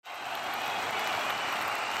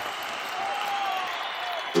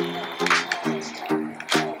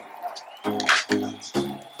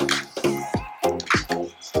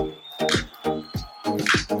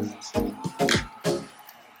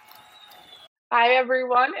Hi,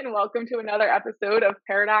 everyone, and welcome to another episode of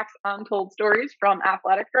Paradox Untold Stories from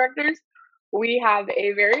Athletic Directors. We have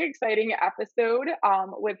a very exciting episode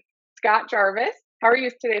with Scott Garvis. How are you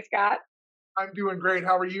today, Scott? I'm doing great.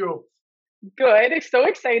 How are you? Good. So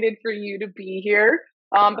excited for you to be here.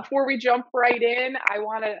 Before we jump right in, I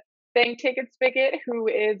want to thank Ticket Spigot, who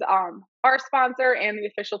is our sponsor and the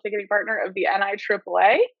official ticketing partner of the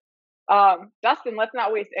NIAAA. Dustin, let's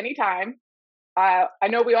not waste any time. I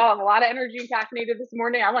know we all have a lot of energy and caffeinated this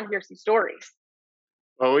morning. I want to hear some stories.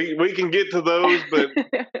 Well, we can get to those, but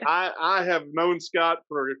I have known Scott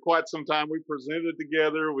for quite some time. We presented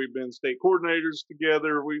together. We've been state coordinators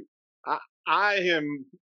together.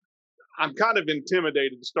 I'm kind of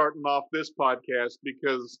intimidated starting off this podcast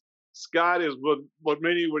because Scott is what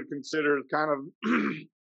many would consider kind of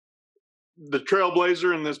the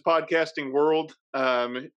trailblazer in this podcasting world.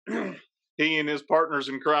 He and his partners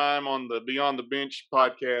in crime on the Beyond the Bench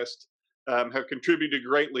podcast have contributed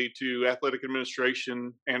greatly to athletic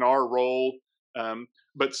administration and our role.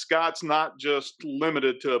 But Scott's not just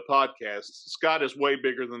limited to a podcast. Scott is way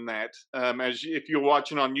bigger than that. If you're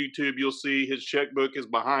watching on YouTube, you'll see his checkbook is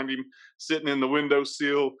behind him, sitting in the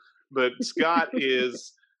windowsill. But Scott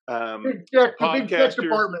is a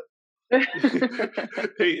podcaster.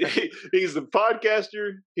 He's a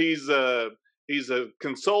podcaster. He's a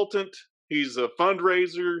consultant. He's a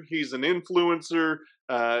fundraiser. He's an influencer.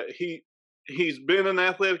 He's been in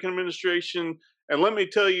athletic administration. And let me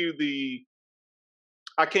tell you,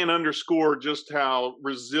 I can't underscore just how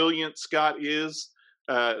resilient Scott is.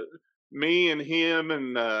 Me and him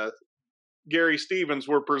and Gary Stevens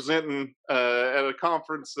were presenting at a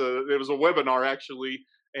conference. It was a webinar, actually.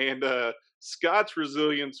 And Scott's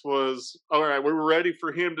resilience was, all right, we were ready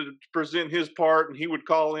for him to present his part, and he would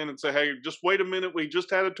call in and say, hey, just wait a minute. We just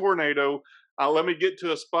had a tornado. Let me get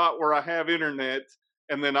to a spot where I have internet,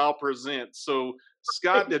 and then I'll present. So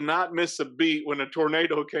Scott did not miss a beat when a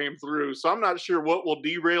tornado came through. So I'm not sure what will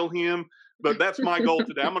derail him, but that's my goal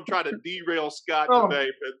today. I'm going to try to derail Scott today.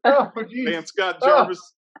 But man, Scott Garvis,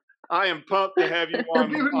 I am pumped to have you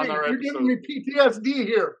on our episode. You're giving me PTSD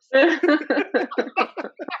here.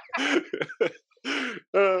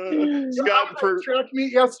 Scott, track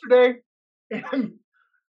meet yesterday, and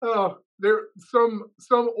there some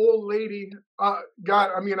old lady I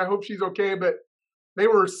hope she's okay, but they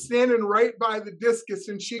were standing right by the discus,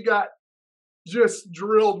 and she got just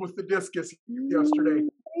drilled with the discus yesterday,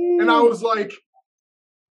 and I was like,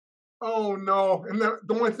 oh no. And the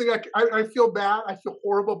only thing I feel bad, I feel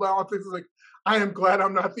horrible about all things, is like, I am glad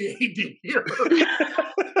I'm not the AD here.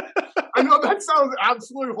 I know that sounds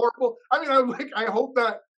absolutely horrible. I mean, I'm like, I hope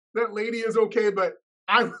that lady is okay, but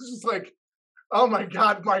I was just like, oh my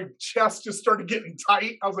God, my chest just started getting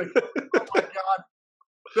tight. I was like, oh my God,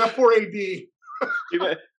 that poor AD.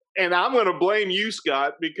 And I'm going to blame you,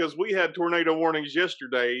 Scott, because we had tornado warnings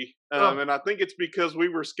yesterday, and I think it's because we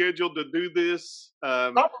were scheduled to do this.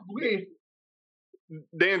 Probably.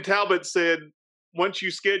 Dan Talbot said, once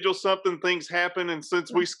you schedule something, things happen. And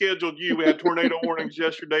since we scheduled you, we had tornado warnings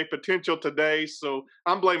yesterday, potential today. So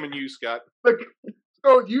I'm blaming you, Scott. Look,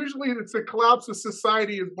 so usually it's a collapse of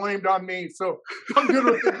society is blamed on me. So I'm good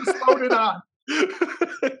with it. Just load it on.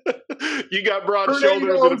 You got broad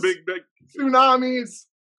shoulders and a big tsunamis,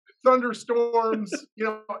 thunderstorms,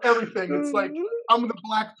 everything. It's like I'm the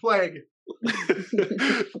Black Plague.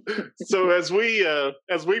 So as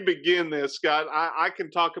we begin this, Scott, I can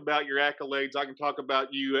talk about your accolades. I can talk about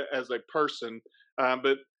you as a person,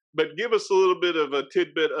 but give us a little bit of a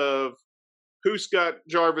tidbit of who Scott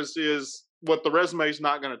Garvis is, what the resume is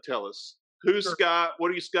not going to tell us. Who's sure. Scott?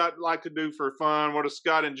 What does Scott like to do for fun? What does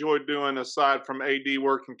Scott enjoy doing aside from AD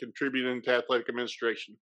work and contributing to athletic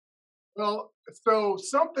administration? Well, so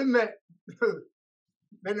something that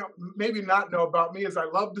they maybe not know about me is I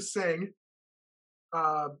love to sing.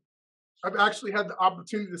 I've actually had the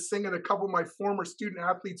opportunity to sing at a couple of my former student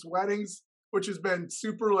athletes' weddings, which has been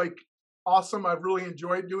super awesome. I've really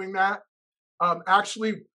enjoyed doing that.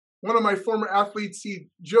 Actually, one of my former athletes, he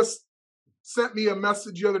just sent me a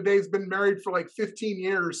message the other day. He's been married for 15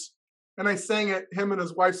 years, and I sang at him and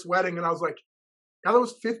his wife's wedding, and I was like, God, that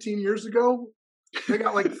was 15 years ago. They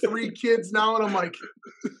got 3 kids now, and I'm like,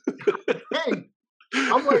 dang,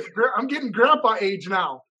 I'm getting grandpa age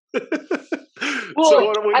now. Well, so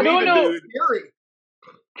what do we need to do?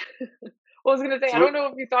 Well, I was going to say, I don't know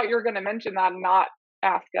if you thought you were going to mention that and not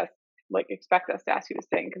ask us, expect us to ask you to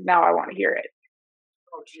sing, because now I want to hear it.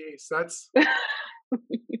 Oh, geez, that's.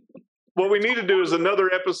 What we need to do is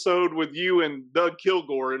another episode with you and Doug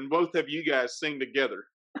Kilgore, and both of you guys sing together.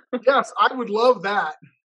 Yes, I would love that.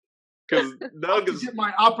 Because Doug is get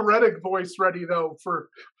my operatic voice ready though for.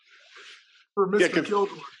 for Mr.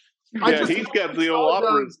 Kilgore. He's got the old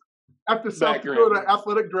opera at the South Dakota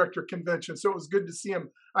Athletic Director Convention, so it was good to see him.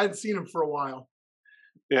 I hadn't seen him for a while.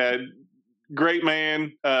 Yeah, great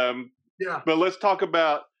man. But let's talk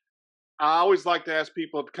about. I always like to ask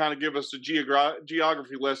people to kind of give us a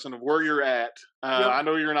geography lesson of where you're at. I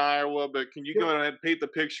know you're in Iowa, but can you go ahead and paint the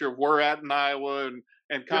picture of where at in Iowa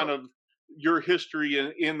and kind of your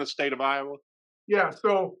history in the state of Iowa? Yeah,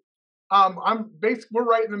 so we're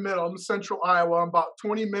right in the middle. I'm in central Iowa. I'm about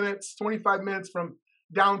 25 minutes from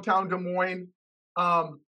downtown Des Moines.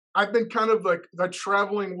 I've been kind of like the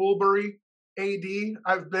traveling Woolbury AD.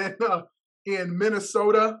 I've been in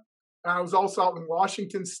Minnesota. I was also out in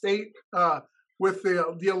Washington State with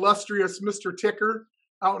the illustrious Mr. Ticker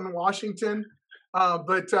out in Washington.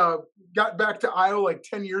 But got back to Iowa like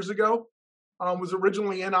 10 years ago. Was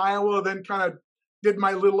originally in Iowa, then kind of did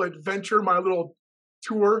my little adventure, my little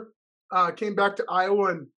tour. Came back to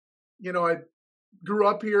Iowa, and I grew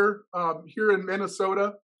up here in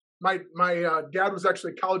Minnesota. My dad was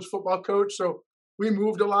actually a college football coach, so we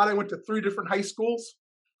moved a lot. I went to 3 different high schools,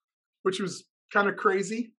 which was kind of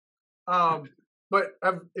crazy. But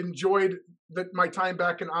I've enjoyed my time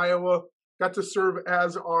back in Iowa. Got to serve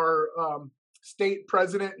as our state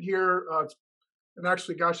president here. And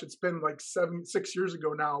actually, gosh, it's been like 6 years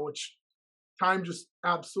ago now, which time just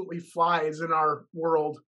absolutely flies in our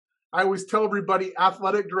world. I always tell everybody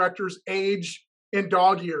athletic directors age in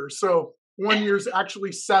dog years. So 1 year's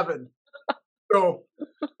actually 7. So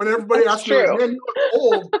when everybody asks me, like, man, you look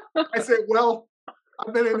old, I say, well,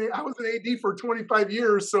 I was an AD for 25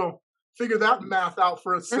 years. So figure that math out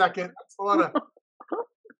for a second. That's a lot of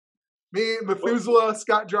me, Methuselah,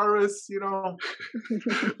 Scott Garvis,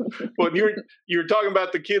 Well, you were talking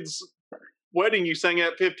about the kid's wedding you sang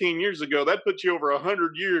at 15 years ago. That puts you over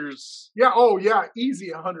 100 years. Yeah. Oh, yeah.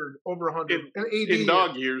 Easy 100, over 100. And AD in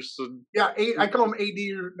dog years. So. Yeah. I call him AD.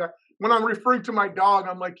 When I'm referring to my dog,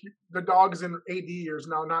 I'm like, the dog's in AD years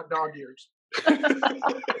now, not dog years.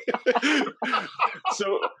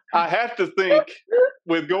 So I have to think,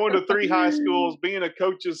 with going to 3 high schools, being a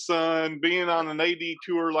coach's son, being on an AD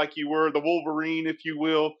tour like you were, the Wolverine, if you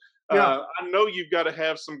will, I know you've got to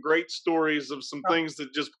have some great stories of some things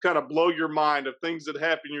that just kind of blow your mind, of things that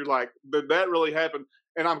happen. You're like, did that really happen?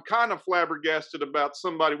 And I'm kind of flabbergasted about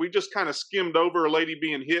somebody. We just kind of skimmed over a lady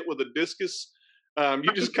being hit with a discus.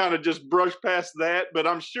 You just kind of just brushed past that. But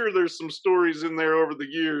I'm sure there's some stories in there over the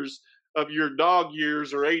years of your dog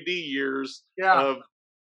years or AD years of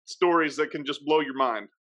stories that can just blow your mind.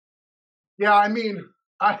 Yeah, I mean,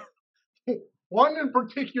 one in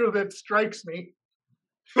particular that strikes me,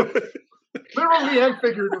 literally and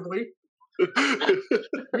figuratively. I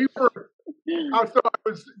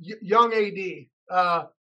was young AD.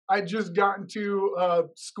 I'd just gotten to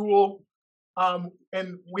school,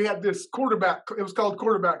 and we had this quarterback. It was called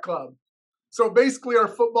Quarterback Club. So basically, our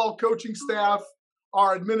football coaching staff,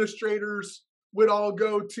 our administrators would all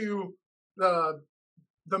go to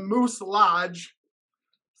the Moose Lodge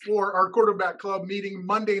for our quarterback club meeting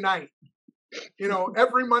Monday night.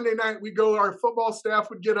 Every Monday night we go. Our football staff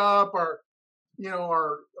would get up. Our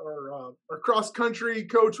cross country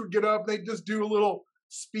coach would get up. They'd just do a little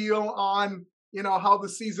spiel on how the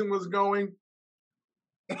season was going,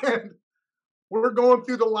 and we're going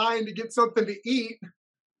through the line to get something to eat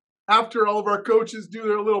after all of our coaches do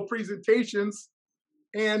their little presentations.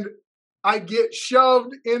 And I get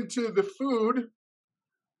shoved into the food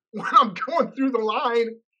when I'm going through the line,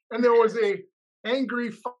 and there was a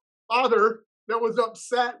angry father that was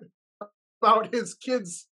upset about his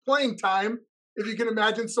kids' playing time, if you can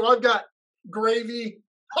imagine. So I've got gravy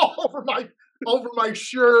all over my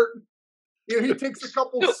shirt. He takes a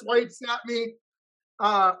couple swipes at me.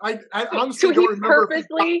 I honestly don't remember.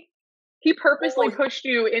 He purposely pushed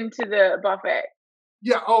you into the buffet.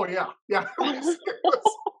 Yeah. Oh, yeah. Yeah. Well,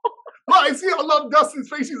 I love Dustin's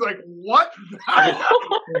face. He's like, what?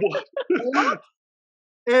 What?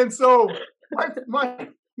 And so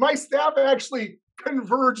my staff actually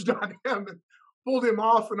converged on him and pulled him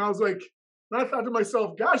off. And I was like, and I thought to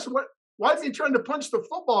myself, gosh, why is he trying to punch the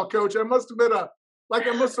football coach? I must have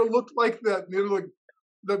looked like the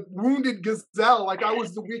wounded gazelle, like I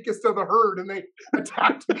was the weakest of the herd and they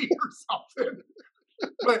attacked me or something.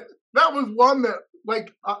 But that was one that,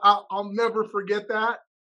 like, I'll never forget that.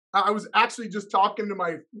 I was actually just talking to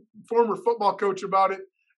my former football coach about it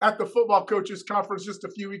at the football coaches conference just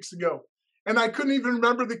a few weeks ago. And I couldn't even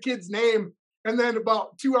remember the kid's name. And then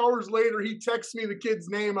about 2 hours later, he texts me the kid's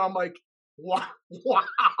name. I'm like, wow.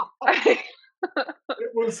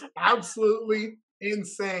 It was absolutely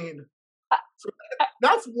insane. So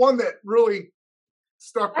that's one that really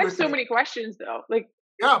stuck with me. I have so many questions, though. Like,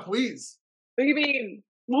 yeah, please. You mean,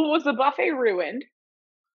 well, was the buffet ruined?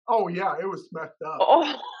 Oh yeah, it was messed up.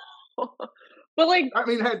 Oh, but like, I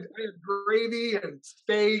mean, had gravy and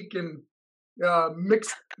steak and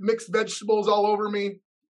mixed vegetables all over me.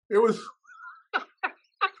 It was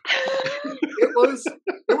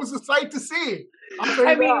it was a sight to see. I'll tell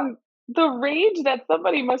I you that. mean, the rage that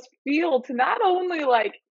somebody must feel to not only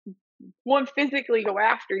like one physically go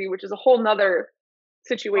after you, which is a whole nother Oh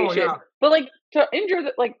situation, yeah, but like to injure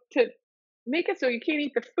the like to make it so you can't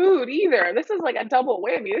eat the food either. This is like a double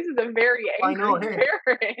whammy. This is a very I know. angry Hey,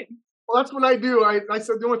 parent. well, that's what I do. I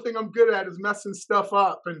said the only thing I'm good at is messing stuff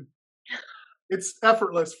up, and it's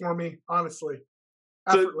effortless for me, honestly.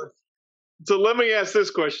 So, Effortless. so let me ask this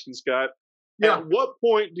question, Scott. At Yeah. what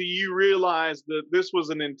point do you realize that this was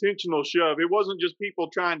an intentional shove? It wasn't just people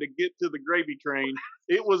trying to get to the gravy train.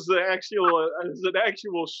 It was an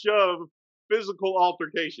actual shove, physical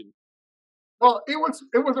altercation. Well, it was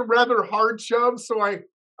a rather hard shove, so I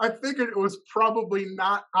figured it was probably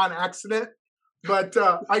not on accident. But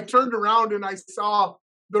I turned around and I saw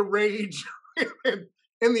the rage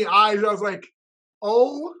in the eyes. I was like,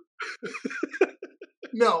 "Oh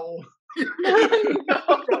no,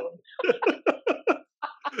 No,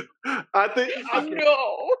 I think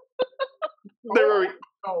no. there are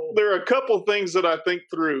oh no." there are a couple things that I think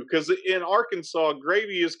through because in Arkansas,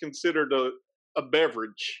 gravy is considered a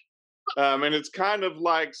beverage, and it's kind of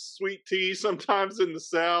like sweet tea sometimes in the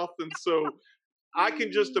South, and so I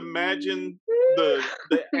can just imagine the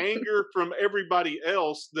anger from everybody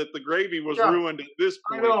else that the gravy was Yeah, ruined at this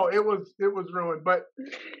I point. know it was ruined. But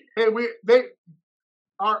hey,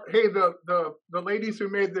 the ladies who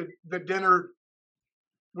made the dinner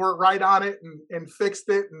were right on it and fixed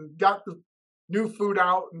it and got the new food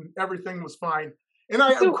out and everything was fine. And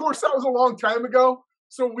of So, course, that was a long time ago,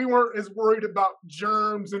 so we weren't as worried about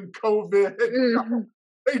germs and COVID. mhm.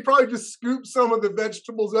 They probably just scooped some of the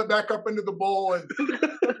vegetables back up into the bowl, and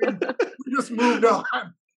we just moved on.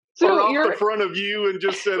 Or So off the you're front of you and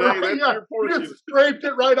just said, "Hey, Right? that's Yeah, your we portion." just scraped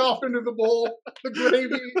it right off into the bowl, the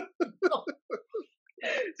gravy.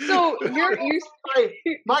 so you're my,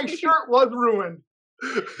 my shirt was ruined.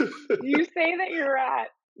 you say that you're at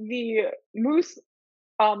the Moose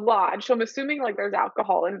Lodge, so I'm assuming like there's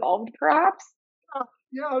alcohol involved, perhaps.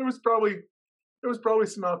 Yeah, there was probably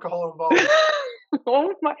some alcohol involved.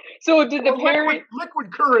 Oh my! So did the Or parent?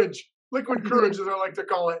 liquid courage. Liquid courage, as I like to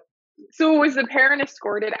call it. So was the parent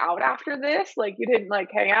escorted out after this? Like you didn't like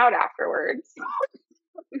hang out afterwards?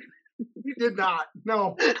 We did not.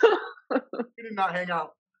 No, we did not hang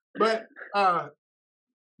out. But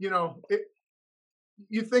you know,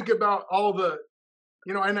 you think about all the,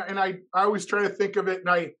 and I always try to think of it, and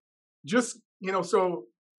I just, so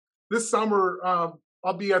this summer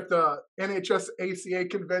I'll be at the NHS ACA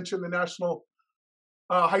convention, the National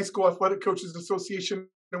High School Athletic Coaches Association,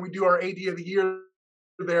 and we do our AD of the year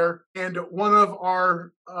there. And one of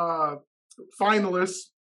our finalists,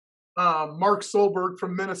 Mark Solberg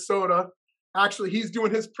from Minnesota, actually he's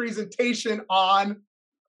doing his presentation on,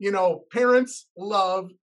 parents love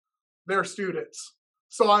their students.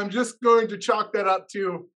 So I'm just going to chalk that up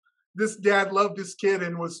to this dad loved his kid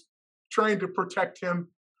and was trying to protect him.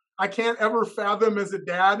 I can't ever fathom as a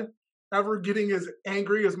dad ever getting as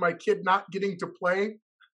angry as my kid not getting to play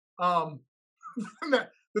um,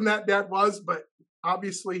 than that dad was, but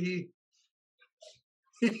obviously he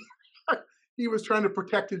he was trying to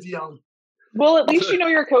protect his young. Well, at least you know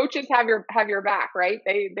your coaches have your back, right?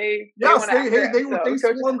 They Yes, went after him. they So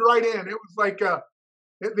coaches. swarmed right in. It was like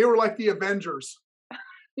they were like the Avengers.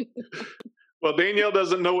 Well, Danielle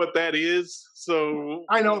doesn't know what that is, so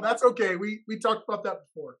I know that's okay. We talked about that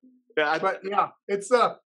before, yeah, but yeah, it's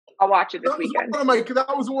I'll watch it this weekend.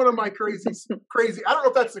 that was one of my crazy. I don't know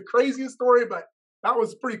if that's the craziest story, but that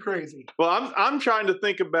was pretty crazy. Well, I'm trying to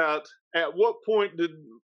think about at what point did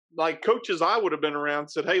like coaches I would have been around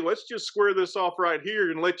said, "Hey, let's just square this off right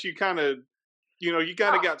here and let you kind of, you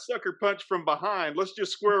kind of got sucker punched from behind. Let's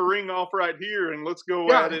just square a ring off right here and let's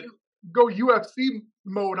go at it." Go UFC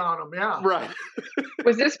mode on them. Yeah. Right.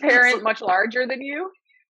 Was this parent much larger than you?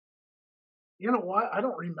 You know what? I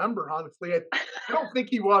don't remember honestly. I don't think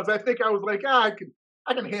he was. I think I was like, I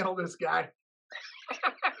can handle this guy.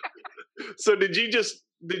 So did you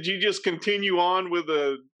just continue on with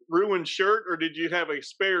a ruined shirt, or did you have a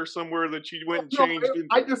spare somewhere that you went and changed into?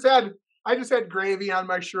 I just had gravy on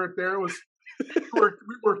my shirt there. It was it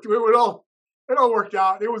all worked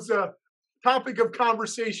out. It was a topic of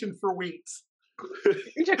conversation for weeks.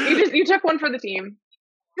 You took one for the team.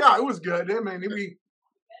 Yeah, it was good. I mean,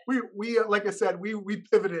 we like I said, we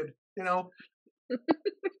pivoted.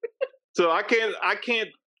 So I can't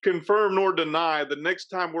confirm nor deny the next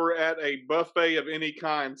time we're at a buffet of any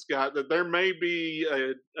kind, Scott, that there may be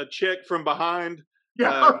a check from behind.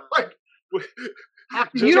 Yeah, like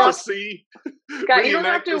just to see, Scott, you don't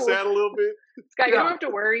have to this out a little bit. Scott, you don't have to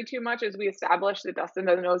worry too much, as we established that Dustin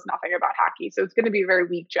knows nothing about hockey, so it's going to be a very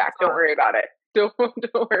weak check. Don't worry about it. Don't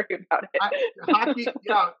worry about it. Hockey,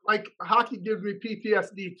 like hockey gives me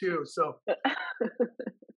PTSD too. So,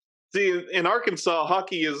 see, in Arkansas,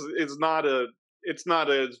 hockey is not it's not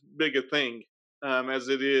as big a thing as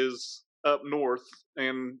it is up north,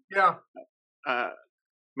 and I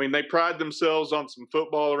mean, they pride themselves on some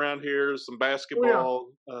football around here, some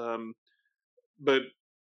basketball, but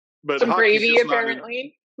some gravy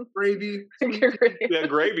apparently. Gravy. Yeah,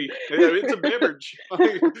 gravy. Yeah, it's a beverage.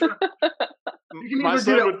 My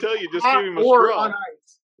son would tell you, just give him a straw. On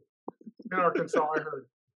ice. In Arkansas, I heard.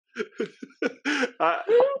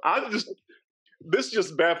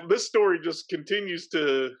 This story just continues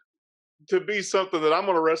to be something that I'm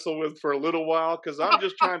going to wrestle with for a little while, because I'm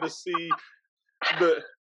just trying to see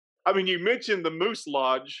I mean, you mentioned the Moose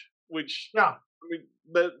Lodge, which I mean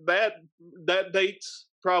that dates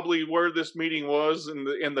probably where this meeting was in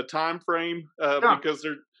the time frame, because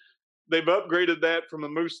they've upgraded that from the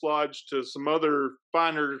Moose Lodge to some other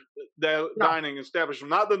finer dining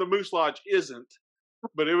establishment. Not that the Moose Lodge isn't,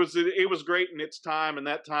 but it was great in its time, and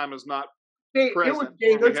that time is not present.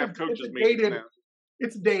 We have coaches meetings now.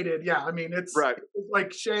 It's dated, yeah. I mean, it's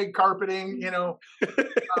like shag carpeting,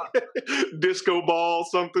 disco ball,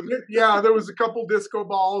 something. Yeah, there was a couple disco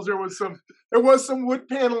balls. There was some wood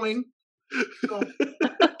paneling. So,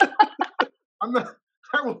 I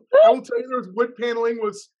will tell you, there was wood paneling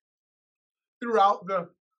was throughout the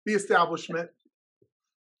establishment.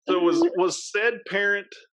 So was said parent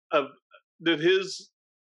did his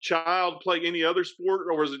child play any other sport,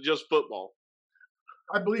 or was it just football?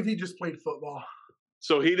 I believe he just played football.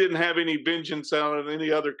 So he didn't have any vengeance on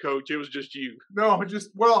any other coach. It was just you. No,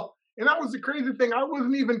 and that was the crazy thing. I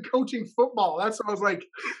wasn't even coaching football. That's what I was like.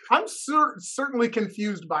 I'm certainly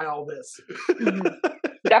confused by all this.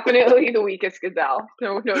 Definitely the weakest gazelle.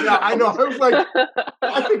 No. Yeah, I know. I was like,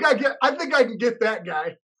 I think I can get that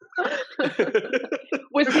guy.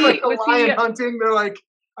 Was lion hunting? They're like,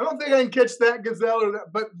 I don't think I can catch that gazelle or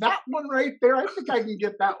that, but that one right there, I think I can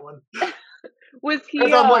get that one. Was he?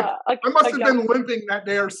 I'm like, I must have been limping that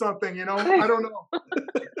day or something, I don't know.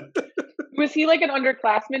 Was he like an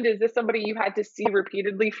underclassman? Is this somebody you had to see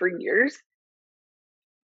repeatedly for years?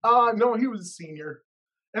 No, he was a senior.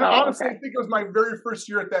 And honestly, I think it was my very first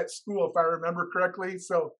year at that school, if I remember correctly.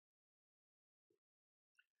 So,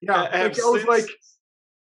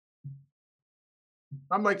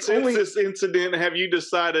 since this incident, have you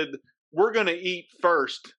decided we're going to eat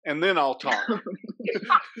first and then I'll talk?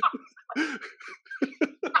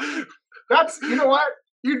 That's, you know what?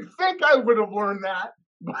 You'd think I would have learned that.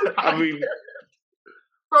 But I mean,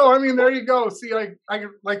 there you go. See,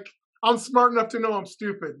 I'm smart enough to know I'm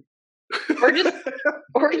stupid. Or just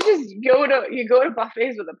go to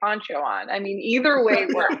buffets with a poncho on. I mean, either way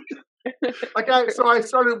works. I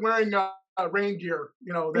started wearing rain gear.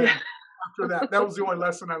 Then after that was the only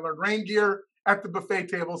lesson I learned: rain gear at the buffet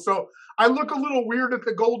table. So I look a little weird at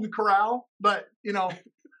the Golden Corral, but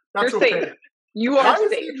that's You're okay. Safe. You are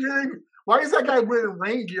safe. Why is that guy wearing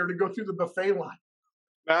rain gear to go through the buffet line?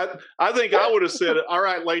 I think I would have said, all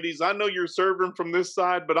right, ladies, I know you're serving from this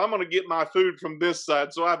side, but I'm going to get my food from this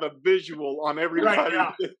side, so I have a visual on everybody. Right,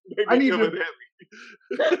 yeah. I need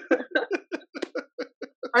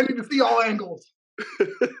to see all angles.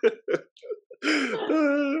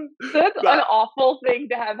 That's an awful thing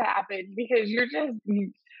to have happen, because you're just,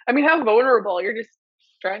 I mean, how vulnerable. You're just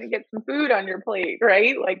trying to get some food on your plate,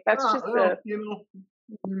 right? Like, that's just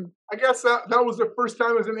I guess that was the first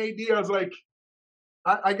time as an AD, I was like,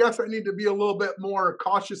 I guess I need to be a little bit more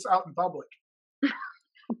cautious out in public.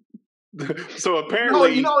 So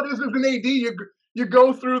apparently, it is as an AD. You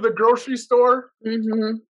go through the grocery store, and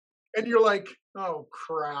you're like, oh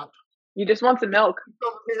crap! You just want some milk,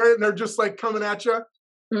 and they're just like coming at you.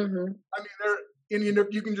 I mean,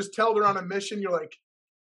 you can just tell they're on a mission. You're like,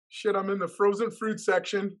 shit! I'm in the frozen fruit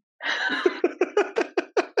section.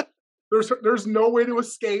 There's no way to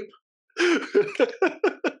escape.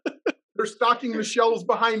 They're stocking the shelves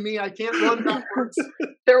behind me. I can't run backwards.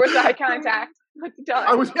 There was eye contact.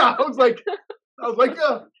 I was like,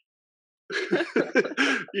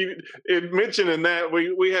 In mentioning that,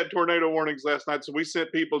 we had tornado warnings last night, so we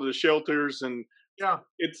sent people to the shelters, and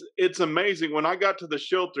it's amazing. When I got to the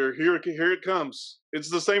shelter, here it comes.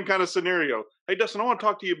 It's the same kind of scenario. Hey, Dustin, I want to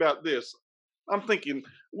talk to you about this. I'm thinking,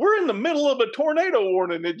 we're in the middle of a tornado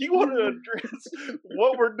warning, and you want to address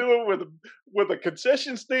what we're doing with a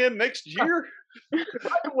concession stand next year? By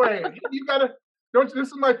the way, you gotta. Don't. This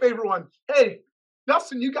is my favorite one. Hey,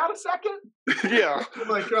 Dustin, you got a second? Yeah. I'm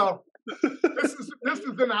like, oh, this is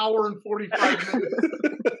an hour and 45 minutes.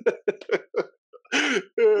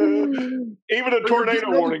 Even a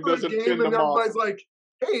tornado warning doesn't game, pin and them off. everybody's like,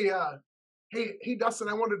 hey, Dustin,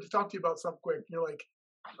 I wanted to talk to you about something quick. And you're like,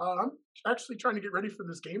 I'm actually trying to get ready for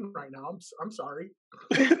this game right now. I'm sorry.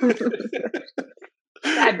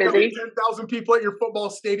 That busy. 10,000 people at your football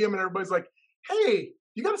stadium, and everybody's like, hey,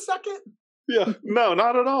 you got a second? Yeah, no,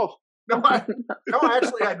 not at all. No,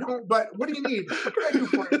 actually, I don't. But what do you need? What can I do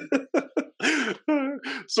for you?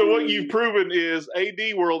 So what you've proven is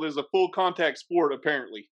AD World is a full contact sport,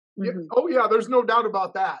 apparently. Yeah. Oh yeah, there's no doubt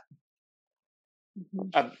about that.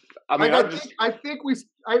 I mean, I think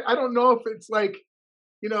I don't know if it's like,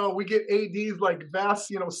 we get ADs like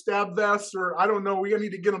vests, stab vests, or I don't know. We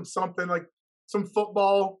need to get them something like some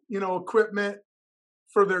football, equipment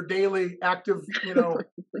for their daily active,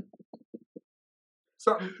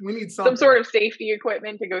 something. We need something. Some sort of safety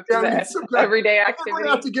equipment to go through the everyday activity. We're going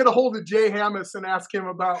to have to get a hold of Jay Hammis and ask him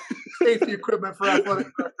about safety equipment for athletic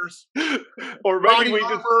directors. Or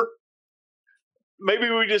maybe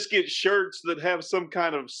we just get shirts that have some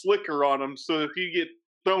kind of slicker on them, so if you get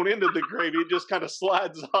thrown into the gravy, it just kind of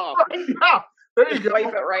slides off. Yeah, there you go. Wipe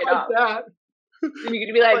it right off. That. And you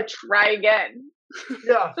could be like, try again.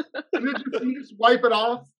 Yeah, and then you just wipe it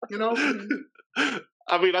off. I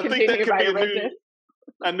mean, I think that could be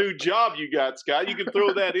a new job you got, Scott. You can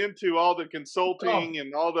throw that into all the consulting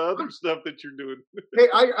and all the other stuff that you're doing. Hey,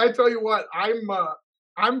 I tell you what,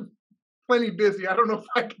 I'm plenty busy. I don't know if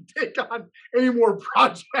I can take on any more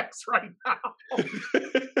projects right now.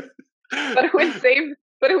 But it would save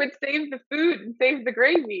the food and save the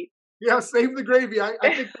gravy. Yeah, save the gravy. I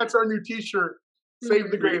think that's our new T-shirt.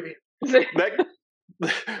 Save the gravy.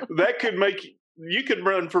 That could make you could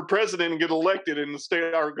run for president and get elected in the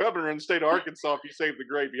state, or governor in the state of Arkansas if you save the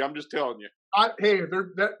gravy. I'm just telling you. Hey,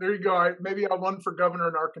 there you go. Maybe I'll run for governor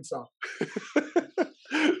in Arkansas.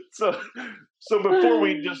 So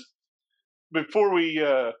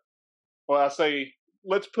I say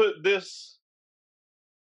let's put this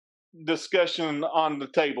discussion on the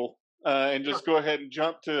table and just go ahead and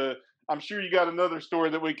jump to. I'm sure you got another story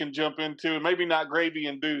that we can jump into. Maybe not gravy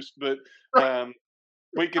induced, but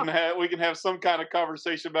we can have some kind of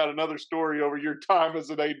conversation about another story over your time as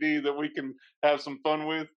an AD that we can have some fun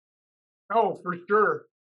with. Oh, for sure.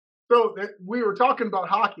 So we were talking about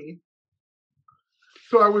hockey.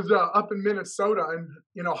 So I was up in Minnesota, and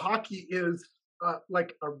hockey is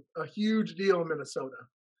like a huge deal in Minnesota.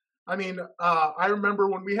 I mean, I remember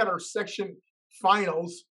when we had our section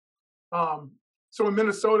finals. So in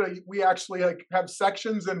Minnesota, we actually have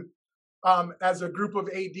sections, and as a group of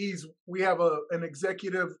ADs, we have an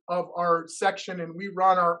executive of our section, and we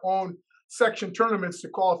run our own section tournaments to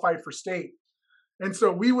qualify for state. And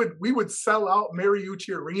so we would sell out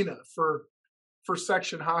Mariucci Arena for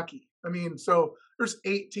section hockey. I mean, so there's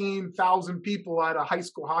 18,000 people at a high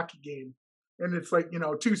school hockey game, and it's like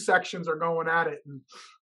two sections are going at it. And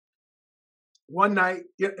one night,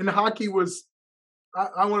 and hockey was.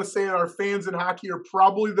 I want to say our fans in hockey are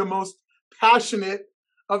probably the most passionate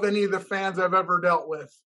of any of the fans I've ever dealt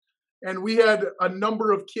with. And we had a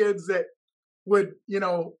number of kids that would,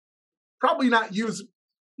 probably not use,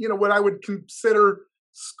 what I would consider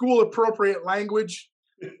school appropriate language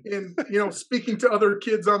in, speaking to other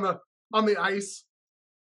kids on the ice.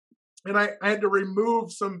 And I had to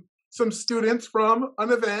remove some students from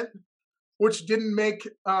an event, which didn't make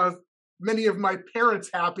many of my parents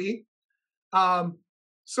happy.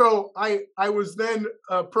 So I was then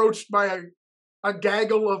approached by a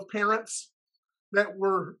gaggle of parents that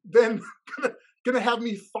were then going to have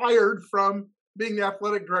me fired from being the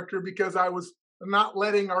athletic director because I was not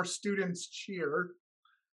letting our students cheer.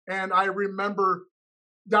 And I remember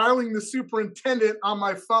dialing the superintendent on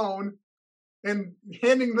my phone and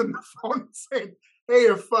handing them the phone and saying, hey,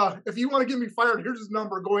 if you want to get me fired, here's his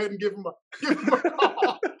number. Go ahead and give him a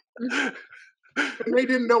call. And they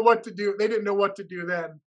didn't know what to do. They didn't know what to do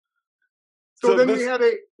then. So then we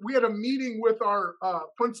had a meeting with our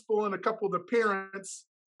principal and a couple of the parents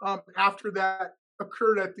after that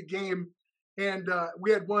occurred at the game. And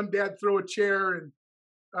we had one dad throw a chair, and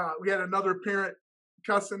we had another parent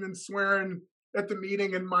cussing and swearing at the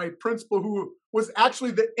meeting. And my principal, who was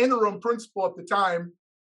actually the interim principal at the time,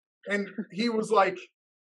 and he was like,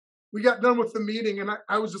 we got done with the meeting, and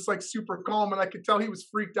I was just like super calm, and I could tell he was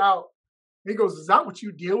freaked out. He goes, is that what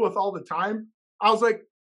you deal with all the time? I was like,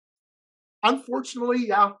 unfortunately,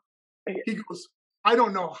 yeah. He goes, I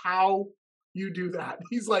don't know how you do that.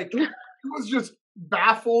 He's like, he was just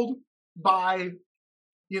baffled by,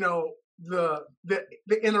 the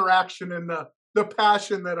interaction and the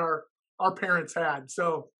passion that our parents had.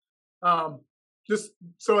 So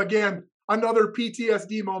again, another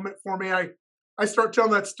PTSD moment for me. I start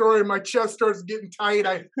telling that story, my chest starts getting tight.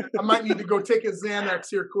 I might need to go take a Xanax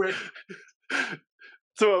here quick.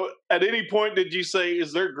 So, at any point, did you say,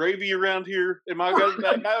 "Is there gravy around here? Am I going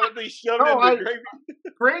to be shoved in the gravy?"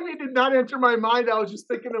 Gravy did not enter my mind. I was just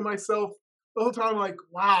thinking to myself the whole time, like,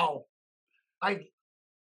 "Wow, and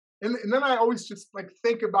then I always just like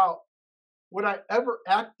think about, would I ever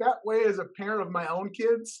act that way as a parent of my own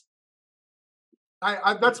kids?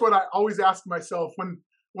 That's what I always ask myself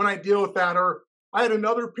when I deal with that. Or I had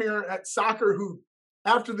another parent at soccer who,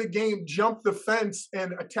 after the game, jumped the fence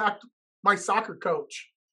and attacked my soccer coach.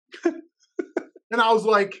 And I was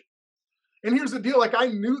like, and here's the deal, like, I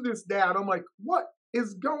knew this dad. I'm like, what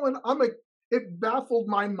is going on? I'm like, it baffled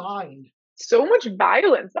my mind. So much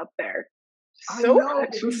violence up there. So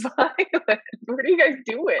much violence. What are you guys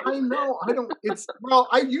doing? I know.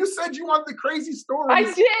 You said you wanted the crazy stories. I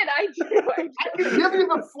did. I can give you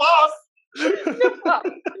the fluff. No fluff.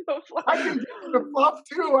 I can give you the fluff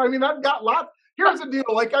too. I mean, I've got lots. Here's the deal.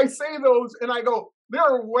 Like, I say those and I go, there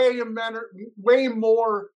are way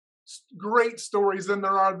more great stories than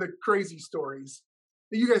there are the crazy stories.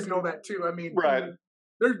 You guys know that too. I mean, right.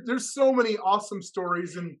 There's so many awesome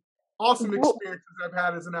stories and awesome experiences I've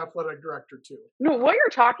had as an athletic director too. No, what you're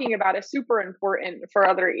talking about is super important for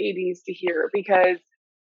other ADs to hear, because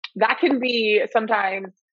that can be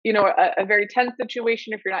sometimes, a very tense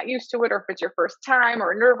situation if you're not used to it, or if it's your first time,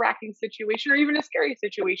 or a nerve-wracking situation, or even a scary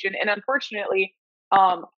situation. And unfortunately,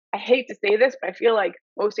 I hate to say this, but I feel like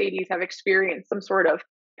most ADs have experienced some sort of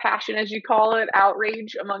passion, as you call it,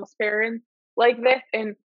 outrage amongst parents like this.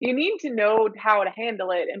 And you need to know how to handle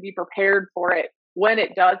it and be prepared for it when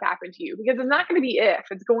it does happen to you, because it's not going to be if,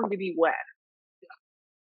 it's going to be when. Yeah.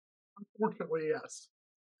 Unfortunately, yes.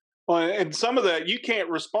 Well, and some of that you can't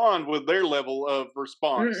respond with their level of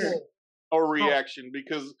response or reaction,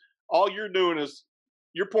 because all you're doing is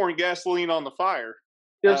you're pouring gasoline on the fire.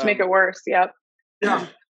 You'll just make it worse. Yep. Yeah.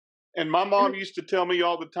 And my mom used to tell me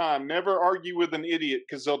all the time, never argue with an idiot,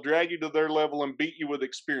 because they'll drag you to their level and beat you with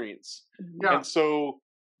experience. Yeah. And so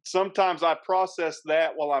sometimes I process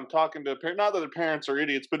that while I'm talking to a parent. Not that the parents are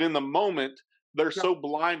idiots, but in the moment, they're so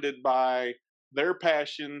blinded by their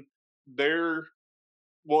passion, we'll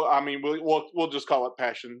just call it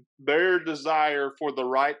passion, their desire for the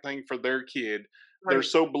right thing for their kid. Right. They're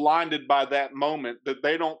so blinded by that moment that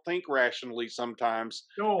they don't think rationally sometimes.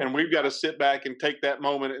 No. And we've got to sit back and take that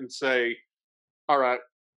moment and say, all right,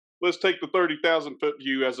 let's take the 30,000 foot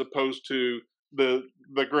view as opposed to the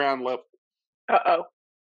ground level. Uh-oh.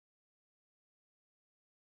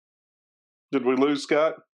 Did we lose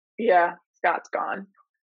Scott? Yeah, Scott's gone.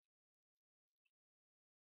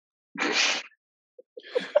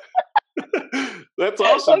 That's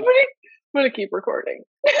awesome. I'm going to keep recording.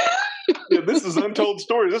 Yeah, this is untold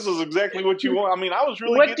stories. This is exactly what you want. I mean, I was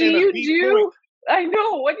really what getting in a deep point. I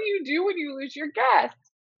know. What do you do when you lose your guest?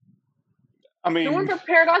 I mean, no one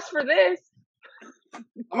prepared us for this. I'm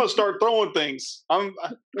going to start throwing things.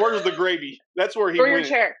 Where's the gravy? That's where he went.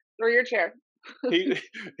 Throw your chair.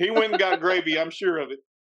 He went and got gravy. I'm sure of it.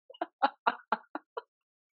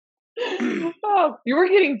 Oh, you were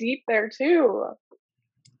getting deep there too.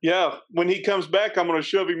 Yeah. When he comes back, I'm going to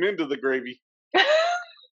shove him into the gravy.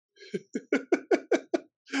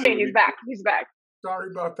 Hey, he's back. Sorry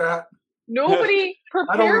about that. Nobody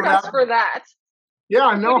prepared us for that. Yeah,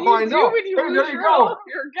 I know. I know. When you lose there you go.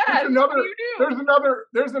 Your guest,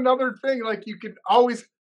 there's another thing. Like, you could always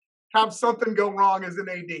have something go wrong as an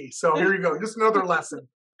AD. So here you go. Just another lesson.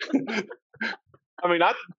 I mean,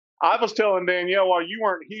 I was telling Danielle while you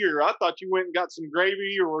weren't here, I thought you went and got some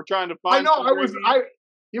gravy or were trying to find. I know.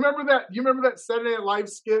 You remember that Saturday Night Live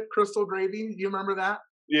skit, Crystal Gravy? You remember that?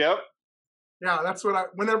 Yep. Yeah, that's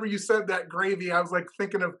what whenever you said that gravy, I was like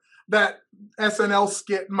thinking of that SNL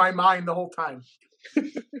skit in my mind the whole time.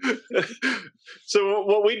 So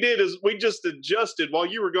what we did is we just adjusted while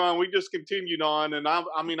you were gone. We just continued on, and I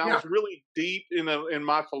was really deep in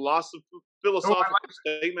my philosophical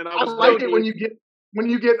statement. I like it when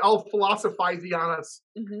you get all philosophizing on us.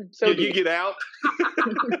 Mm-hmm. So you get out.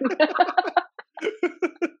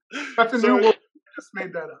 That's a new word. I just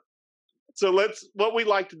made that up. So what we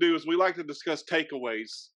like to do is we like to discuss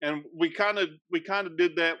takeaways, and we kind of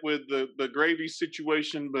did that with the gravy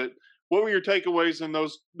situation. But what were your takeaways in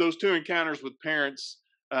those 2 encounters with parents,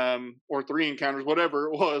 or 3 encounters, whatever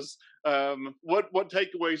it was? What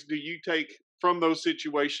takeaways do you take from those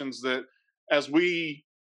situations that as we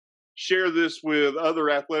share this with other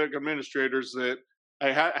athletic administrators that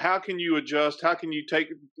hey, how can you adjust? How can you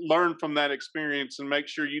learn from that experience and make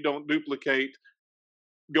sure you don't duplicate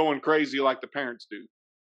going crazy like the parents do?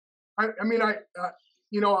 I mean,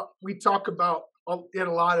 we talk about it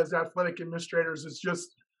a lot as athletic administrators. It's just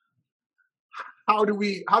how do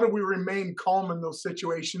we remain calm in those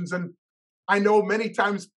situations? And I know many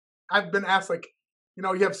times I've been asked, like,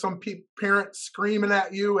 you have some parents screaming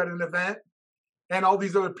at you at an event, and all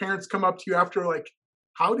these other parents come up to you after, like,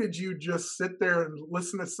 how did you just sit there and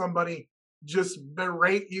listen to somebody just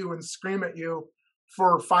berate you and scream at you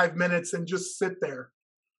for 5 minutes and just sit there?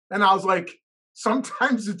 And I was like,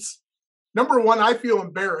 sometimes it's, number one, I feel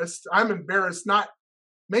embarrassed. I'm embarrassed, not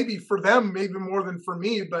maybe for them, maybe more than for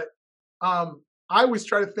me, but I always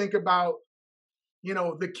try to think about,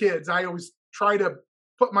 the kids. I always try to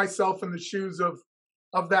put myself in the shoes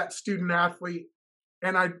of that student athlete.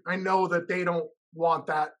 And I know that they don't want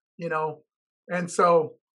that, and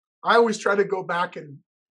so I always try to go back and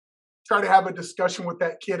try to have a discussion with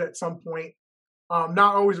that kid at some point.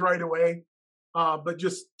 Not always right away, but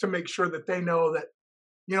just to make sure that they know that,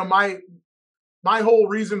 my whole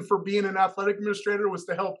reason for being an athletic administrator was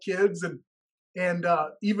to help kids. And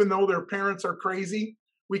even though their parents are crazy,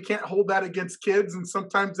 we can't hold that against kids. And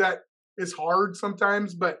sometimes that is hard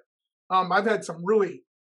sometimes, but I've had some really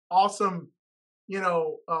awesome,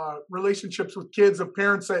 relationships with kids of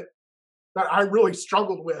parents that I really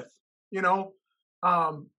struggled with,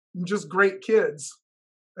 just great kids.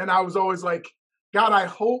 And I was always like, God, I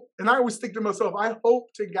hope, and I always think to myself, I hope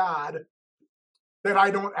to God that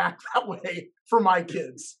I don't act that way for my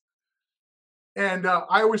kids. And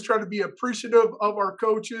I always try to be appreciative of our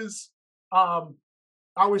coaches. I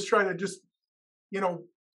always try to just,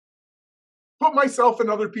 put myself in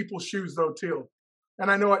other people's shoes though, too.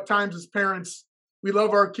 And I know at times as parents, we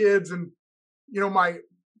love our kids. And,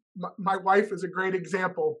 my wife is a great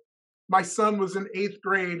example. My son was in 8th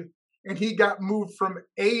grade and he got moved from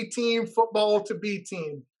A team football to B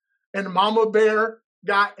team. And Mama Bear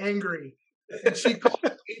got angry. And she called the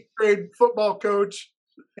 8th grade football coach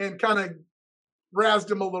and kind of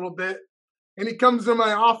razzed him a little bit. And he comes in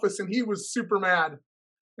my office and he was super mad.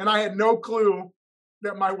 And I had no clue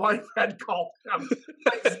that my wife had called him.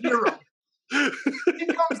 Like 0. He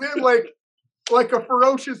comes in like a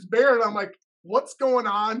ferocious bear. And I'm like, what's going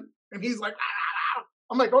on? And he's like, ah.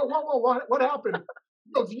 I'm like, oh, whoa, what happened?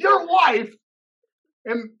 He goes, your wife.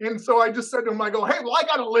 And so I just said to him, I go, hey, well, I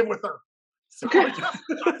got to live with her. So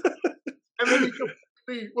and then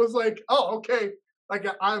he was like, oh, okay. Like,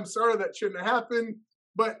 I'm sorry that shouldn't have happened.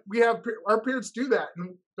 But our parents do that.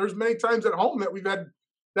 And there's many times at home that we've had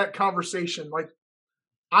that conversation. Like,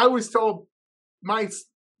 I always tell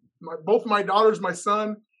both my daughters, my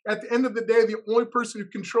son, at the end of the day, the only person who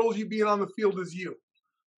controls you being on the field is you,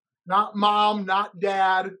 not mom, not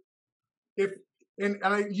dad. You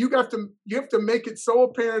have to make it so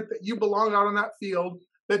apparent that you belong out on that field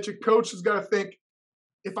that your coach has got to think,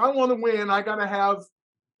 if I want to win, I got to have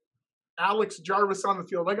Alex Jarvis on the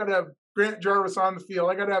field. I got to have Grant Jarvis on the field.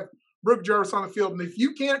 I got to have Brooke Jarvis on the field. And if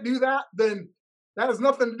you can't do that, then that has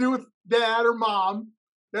nothing to do with dad or mom.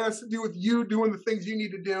 That has to do with you doing the things you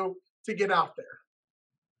need to do to get out there.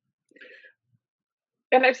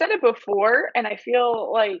 And I've said it before, and I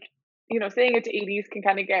feel like, saying it to ADs can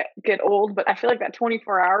kind of get old, but I feel like that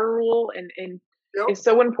 24-hour rule Yep. is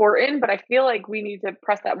so important. But I feel like we need to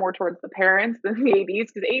press that more towards the parents than the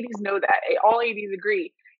ADs, because ADs know that. All ADs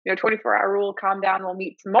agree, 24-hour rule, calm down, we'll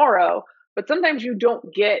meet tomorrow. But sometimes you don't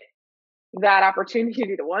get that opportunity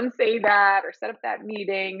to say that or set up that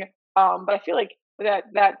meeting. But I feel like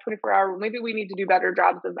that 24-hour rule, maybe we need to do better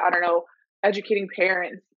jobs of, I don't know, educating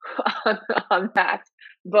parents on that.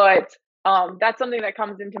 But that's something that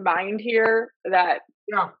comes into mind here that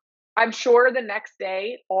I'm sure the next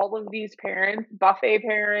day, all of these parents, buffet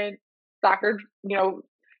parent, soccer,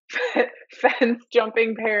 fence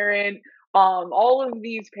jumping parent, all of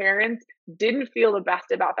these parents didn't feel the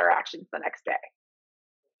best about their actions the next day.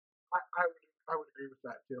 I would agree with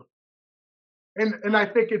that too. And I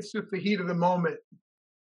think it's just the heat of the moment,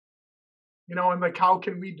 and like, how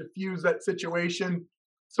can we diffuse that situation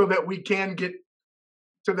so that we can get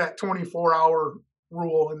to that 24-hour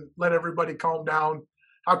rule and let everybody calm down?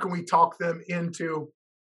 How can we talk them into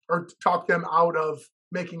or talk them out of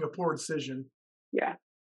making a poor decision? Yeah.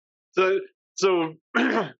 So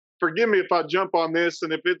forgive me if I jump on this,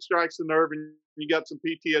 and if it strikes a nerve and you got some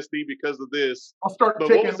PTSD because of this. I'll start. But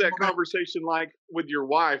what was that conversation like with your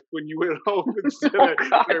wife when you went home and said, "Wait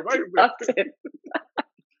a minute"?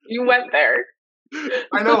 You went there.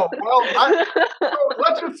 I know. Well,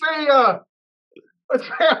 let's just say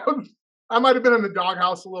I might have been in the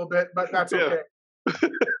doghouse a little bit, but that's Yeah. okay.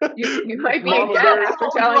 You might be Mama again Bear. after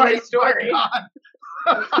Oh, telling right, this story. my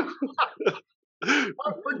God.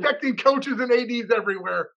 I'm protecting coaches and ADs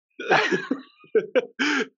everywhere.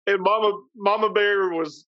 And Mama Bear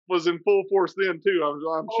was in full force then too.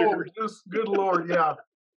 I'm Oh, sure. just good Lord, yeah,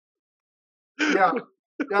 yeah,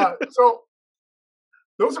 yeah. So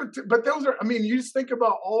those are, but those are. I mean, you just think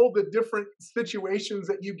about all the different situations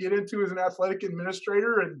that you get into as an athletic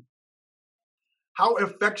administrator and how it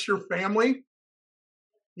affects your family.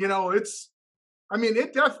 You know, it's. I mean,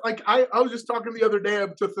 like I was just talking the other day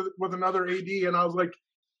with another AD, and I was like,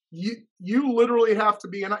 you literally have to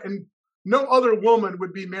be, and no other woman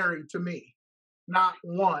would be married to me, not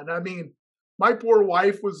one. I mean, my poor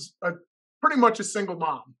wife was pretty much a single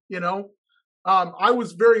mom. You know, I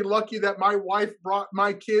was very lucky that my wife brought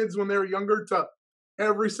my kids when they were younger to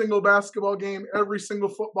every single basketball game, every single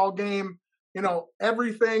football game. You know,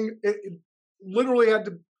 everything. It literally had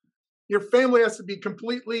to. Your family has to be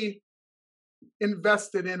completely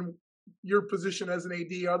invested in your position as an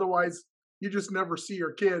AD. Otherwise, you just never see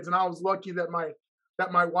your kids. And I was lucky that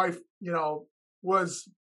my wife, you know, was,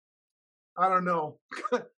 I don't know,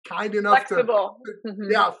 kind enough Flexible.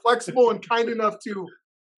 to flexible and kind enough to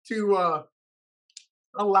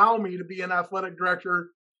allow me to be an athletic director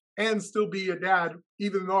and still be a dad,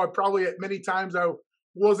 even though I probably at many times I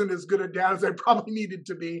wasn't as good a dad as I probably needed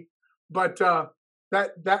to be. But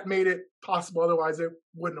that made it possible. Otherwise, it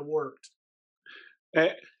wouldn't have worked.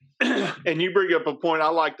 And you bring up a point I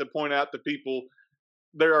like to point out to people.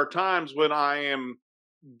 There are times when I am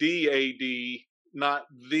DAD, not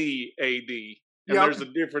the AD. And there's a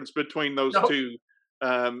difference between those two.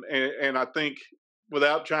 And I think,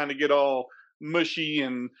 without trying to get all mushy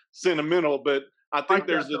and sentimental, but I think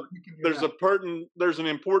there's an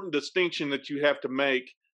important distinction that you have to make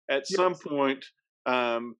at some point.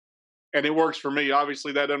 And it works for me.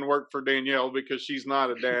 Obviously, that doesn't work for Danielle because she's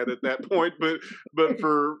not a dad at that point. But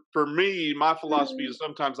for me, my philosophy is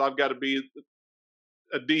sometimes I've got to be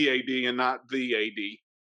a DAD and not the AD.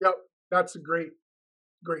 Yep, that's a great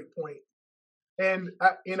point. And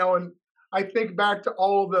and I think back to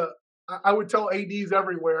all I would tell ADs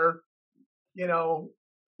everywhere, you know,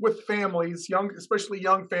 with families, especially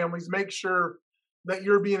young families, make sure that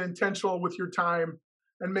you're being intentional with your time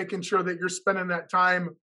and making sure that you're spending that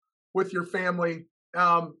time with your family,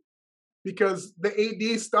 because the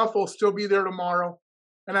AD stuff will still be there tomorrow.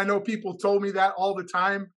 And I know people told me that all the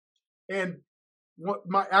time. And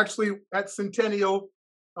actually at Centennial,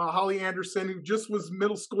 Holly Anderson, who just was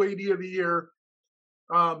middle school AD of the year,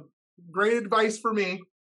 great advice for me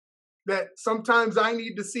that sometimes I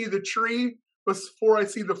need to see the tree before I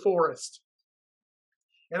see the forest.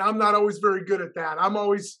 And I'm not always very good at that. I'm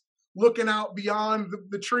always looking out beyond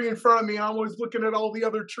the tree in front of me. I'm always looking at all the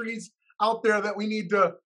other trees out there that we need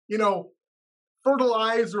to,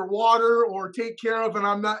 fertilize or water or take care of. And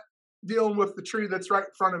I'm not dealing with the tree that's right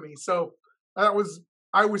in front of me. So I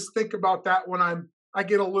always think about that when I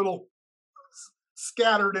get a little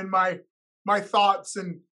scattered in my thoughts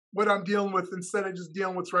and what I'm dealing with instead of just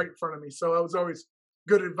dealing with what's right in front of me. So that was always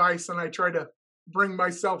good advice. And I try to bring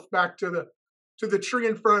myself back to the tree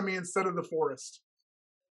in front of me instead of the forest.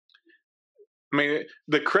 I mean,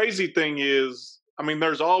 the crazy thing is,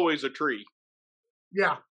 there's always a tree.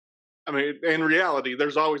 Yeah. In reality,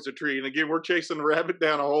 there's always a tree. And again, we're chasing a rabbit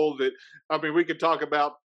down a hole that, we could talk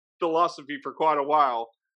about philosophy for quite a while.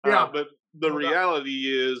 Yeah. But the reality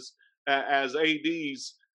is, as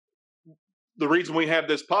ADs, the reason we have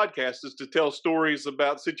this podcast is to tell stories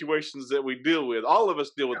about situations that we deal with. All of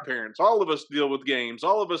us deal with parents. All of us deal with games.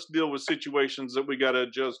 All of us deal with situations that we got to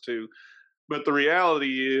adjust to. But the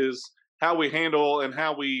reality is how we handle and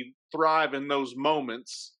how we thrive in those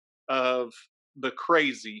moments of the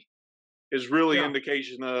crazy is really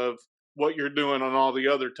indication of what you're doing on all the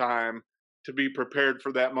other time to be prepared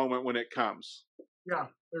for that moment when it comes. Yeah,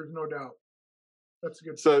 there's no doubt. That's a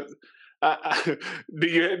good. So, do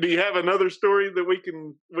you have another story that we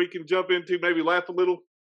can jump into? Maybe laugh a little.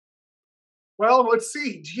 Well, let's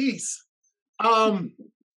see. Jeez, I'm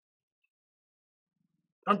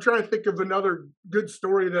trying to think of another good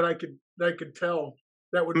story that I could tell.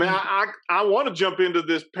 That would. I want to jump into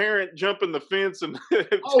this parent jumping the fence and.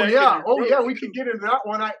 Oh yeah, we could get into that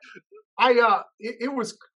one. It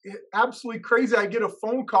was absolutely crazy. I get a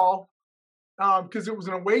phone call because it was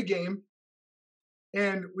an away game.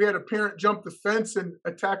 And we had a parent jump the fence and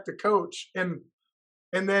attack the coach. And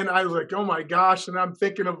then I was like, oh my gosh. And I'm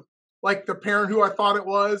thinking of like the parent who I thought it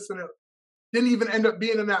was. And it didn't even end up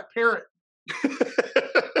being in that parent.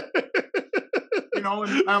 And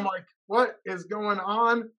I'm like, what is going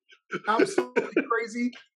on? absolutely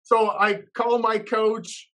crazy. So I call my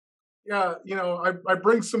coach. I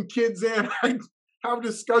bring some kids in. I have a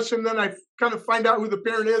discussion. Then I kind of find out who the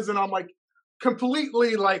parent is, and I'm like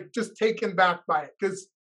completely like just taken back by it because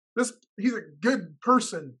he's a good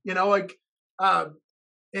person, uh,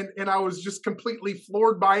 and I was just completely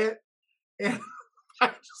floored by it. And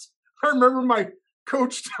I remember my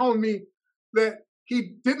coach telling me that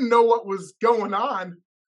he didn't know what was going on,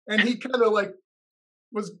 and he kind of like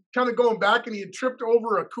was kind of going back, and he had tripped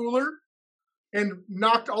over a cooler and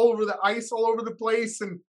knocked all over the ice all over the place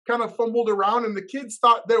and kind of fumbled around. And the kids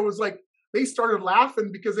thought there was like, they started laughing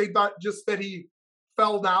because they thought just that he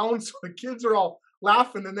fell down. So the kids are all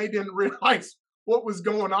laughing and they didn't realize what was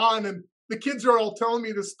going on. And the kids are all telling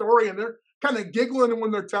me the story and they're kind of giggling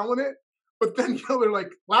when they're telling it. But then, they're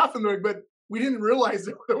like laughing. They're like, but we didn't realize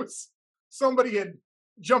that there was somebody had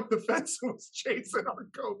jumped the fence and was chasing our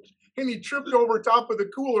coach. And he tripped over top of the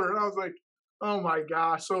cooler. And I was like, oh my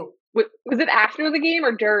gosh. So was it after the game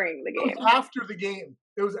or during the game? It was after the game.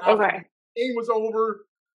 It was after the game was over.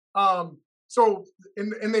 So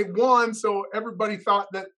and they won. So everybody thought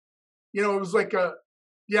that, it was like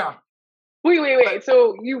yeah. Wait.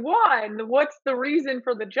 So you won. What's the reason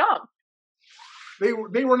for the jump?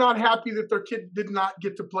 They were not happy that their kid did not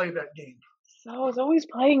get to play that game. So it's always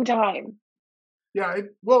playing time. Yeah. I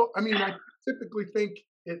typically think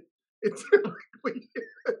it typically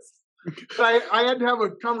is. But I had to have a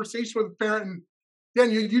conversation with the parent, and then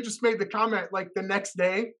you just made the comment like the next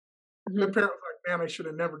day. Mm-hmm. The parent was like, "Man, I should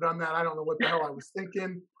have never done that. I don't know what the hell I was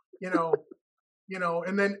thinking," and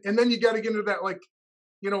then you got to get into that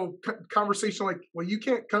conversation like, "Well, you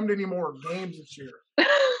can't come to any more games this year."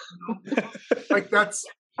 Like that's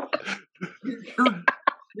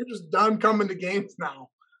you're just done coming to games now.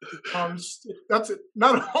 That's it.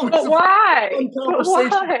 Not always. But why?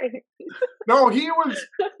 Why? No, he was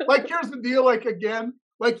like, here's the deal. Like, again,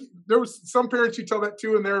 like there was some parents you tell that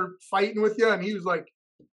to and they're fighting with you. And he was like,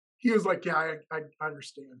 yeah, I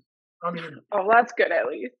understand. I mean, oh, that's good at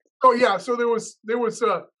least. Oh yeah. So there was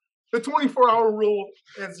the 24-hour rule,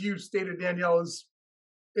 as you stated, Danielle, is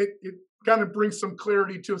it kind of brings some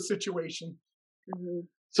clarity to a situation. Mm-hmm.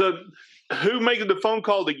 So who made the phone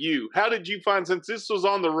call to you? How did you find, since this was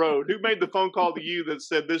on the road, who made the phone call to you that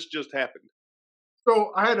said this just happened?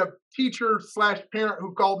 So I had a teacher / parent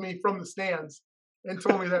who called me from the stands and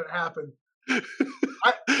told me that it happened.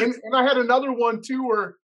 And I had another one too,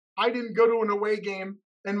 where I didn't go to an away game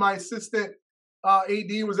and my assistant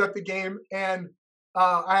AD was at the game. And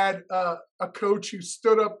I had a coach who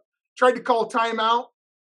stood up, tried to call timeout.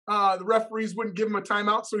 The referees wouldn't give him a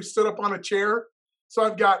timeout. So he stood up on a chair. So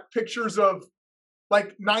I've got pictures of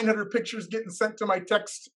like 900 pictures getting sent to my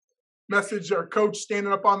text message, or coach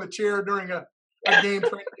standing up on the chair during a game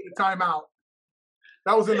trying to get a timeout.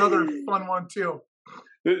 That was another fun one too.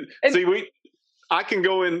 See, I can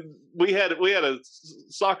go in. We had a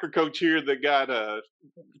soccer coach here that got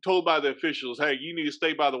told by the officials, "Hey, you need to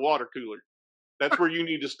stay by the water cooler. That's where you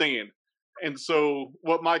need to stand." And so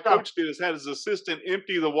what my coach did is had his assistant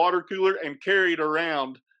empty the water cooler and carry it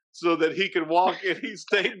around so that he could walk, and he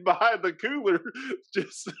stayed by the cooler.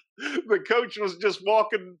 Just the coach was just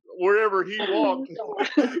walking wherever he walked,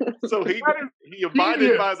 so he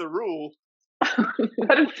abided by the rule.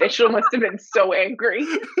 That official must have been so angry.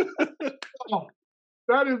 Oh,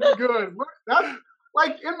 that is good. That's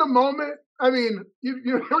like in the moment. I mean, you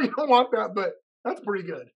don't want that, but that's pretty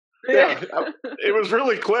good. Yeah, it was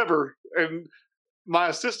really clever. And my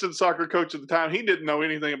assistant soccer coach at the time, he didn't know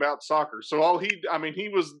anything about soccer. So he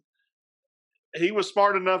was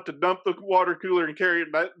smart enough to dump the water cooler and carry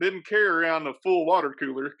it, but didn't carry around a full water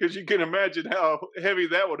cooler, because you can imagine how heavy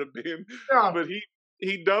that would have been. Yeah. But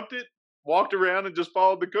he dumped it, walked around, and just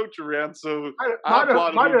followed the coach around. So I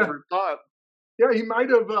applauded him for thought. Yeah, he might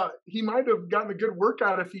have gotten a good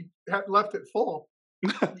workout if he had left it full.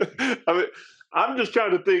 I mean, I'm just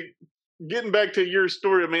trying to think. Getting back to your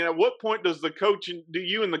story, I mean, at what point do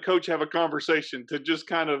you and the coach have a conversation to just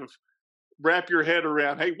kind of wrap your head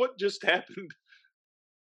around, hey, what just happened?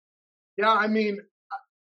 Yeah, I mean,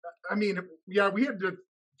 yeah, we had to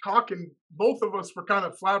talk, and both of us were kind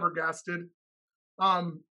of flabbergasted.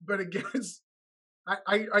 But again,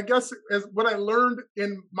 I guess as what I learned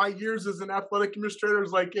in my years as an athletic administrator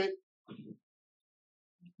is like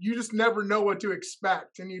you just never know what to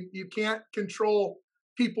expect, and you can't control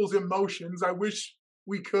people's emotions. I wish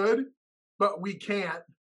we could, but we can't.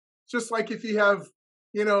 Just like if you have,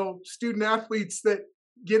 student athletes that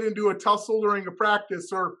get into a tussle during a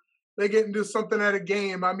practice, or they get into something at a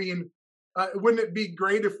game. I mean, wouldn't it be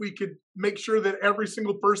great if we could make sure that every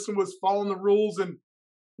single person was following the rules and,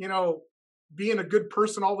 being a good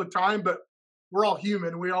person all the time, but we're all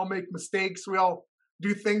human. We all make mistakes. We all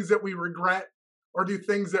do things that we regret or do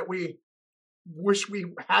things that we wish we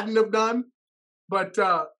hadn't have done. But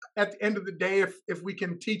at the end of the day, if we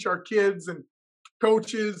can teach our kids and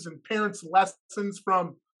coaches and parents lessons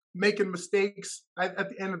from making mistakes, at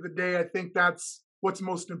the end of the day, I think that's what's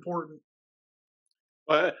most important.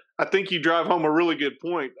 I think you drive home a really good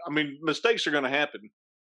point. I mean, mistakes are going to happen.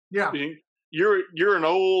 Yeah. You're an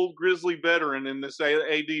old grizzly veteran in this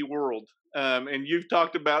AD world, and you've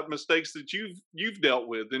talked about mistakes that you've dealt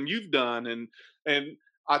with and you've done, and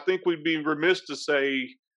I think we'd be remiss to say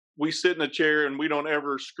we sit in a chair and we don't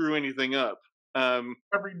ever screw anything up.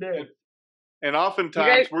 Every day. And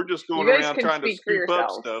oftentimes we're just going around trying to scoop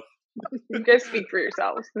up stuff. You guys speak for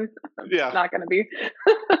yourselves. Yeah, it's not going to be.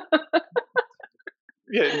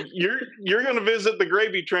 Yeah, you're going to visit the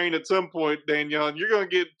gravy train at some point, Danielle, and you're going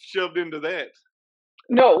to get shoved into that.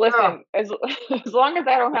 No, listen. As long as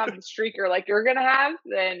I don't have the streaker like you're going to have,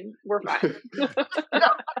 then we're fine.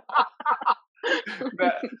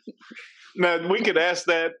 Now, we could ask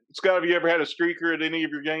that. Scott, have you ever had a streaker at any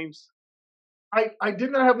of your games? I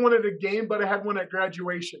did not have one at a game, but I had one at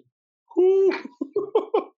graduation.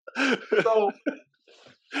 So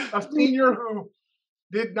a senior who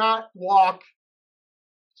did not walk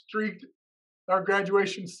streaked our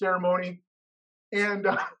graduation ceremony, and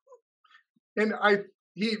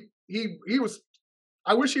he was.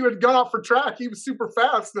 I wish he had gone out for track. He was super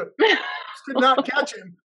fast. Could not catch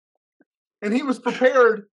him, and he was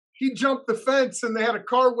prepared. He jumped the fence, and they had a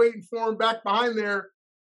car waiting for him back behind there,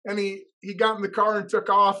 and he got in the car and took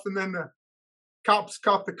off, and then the cops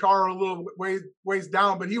caught the car a little ways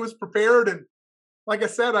down, but he was prepared, and like I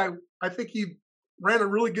said, I think he ran a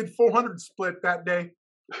really good 400 split that day.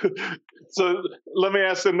 So let me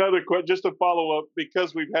ask another question, just to follow up,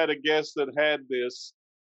 because we've had a guest that had this.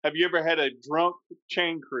 Have you ever had a drunk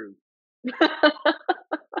chain crew?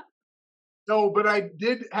 No, but I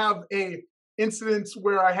did have a incidents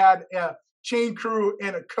where I had a chain crew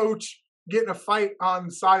and a coach get in a fight on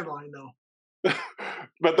the sideline, though.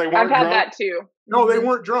 But they weren't I've had drunk? that too. No, they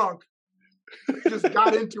weren't drunk. They just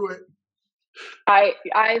got into it.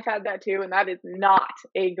 I've had that too, and that is not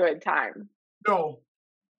a good time. No.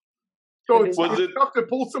 So it's tough to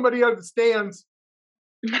pull somebody out of the stands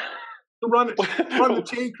to run the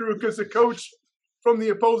chain crew, because the coach from the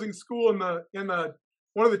opposing school and the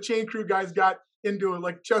one of the chain crew guys got into it,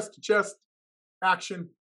 like chest to chest action.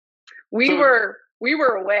 We were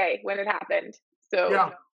away when it happened, so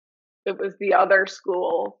yeah. It was the other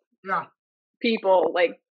school. Yeah. People,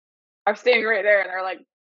 like, I'm standing right there, and they're like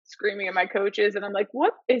screaming at my coaches, and I'm like,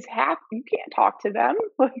 "What is happening? You can't talk to them.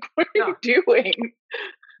 Like, what are you doing?"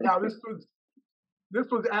 Yeah, this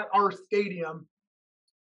was at our stadium,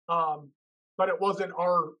 but it wasn't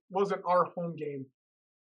our home game.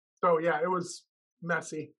 So yeah, it was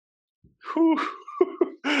messy.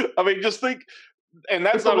 I mean, just think, and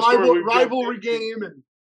that's it's not a rivalry game, and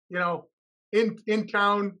in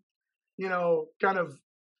town, kind of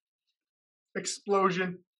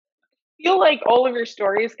explosion. I feel like all of your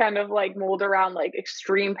stories kind of like mold around like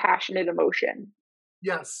extreme passionate emotion.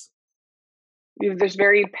 Yes. There's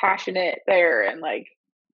very passionate there, and like,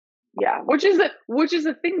 yeah, which is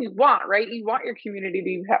the thing you want, right? You want your community to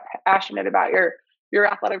be passionate about your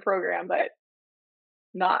athletic program, but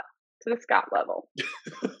not to the Scott level.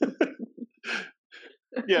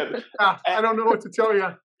 Yeah. I don't know what to tell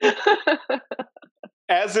you.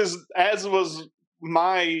 As was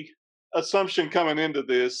my assumption coming into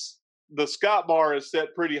this, the Scott bar is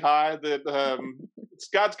set pretty high. That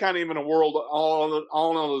Scott's kind of in a world all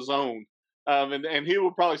on his own, and he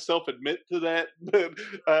will probably self-admit to that. But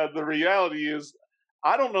the reality is,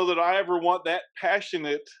 I don't know that I ever want that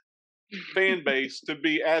passionate fan base to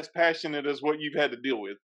be as passionate as what you've had to deal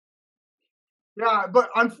with. Yeah, but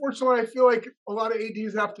unfortunately, I feel like a lot of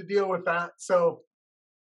ADs have to deal with that. So,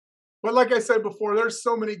 but like I said before, there's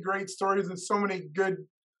so many great stories and so many good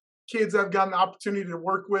kids I've gotten the opportunity to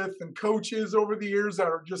work with, and coaches over the years that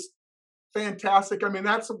are just fantastic. I mean,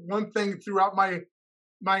 that's one thing throughout my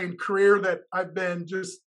career that I've been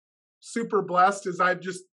just super blessed, is I've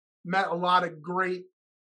just met a lot of great,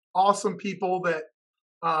 awesome people that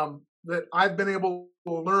that I've been able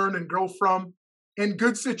to learn and grow from in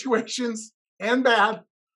good situations and bad.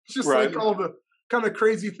 It's just like all the kind of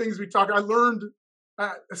crazy things we talk. I learned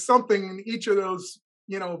something in each of those,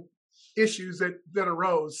 issues that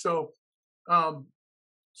arose. So,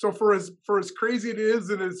 so for as crazy it is,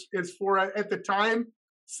 and as for at the time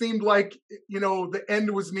seemed like, the end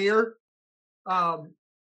was near,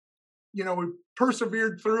 we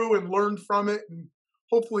persevered through and learned from it, and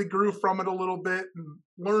hopefully grew from it a little bit, and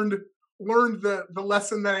learned learned the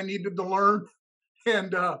lesson that I needed to learn,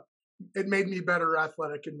 and it made me better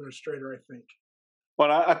athletic administrator, I think.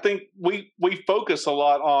 Well, I think we focus a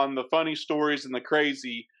lot on the funny stories and the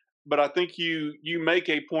crazy, but I think you make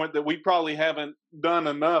a point that we probably haven't done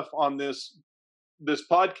enough on this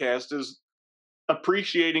podcast is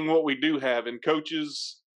appreciating what we do have in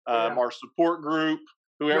coaches, Yeah. our support group,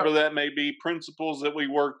 whoever Yep. that may be, principals that we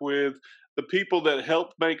work with, the people that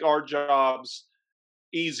help make our jobs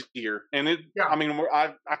easier. And Yeah. I mean,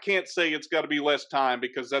 I can't say it's got to be less time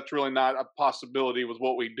because that's really not a possibility with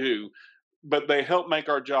what we do, but they help make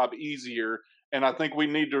our job easier. And I think we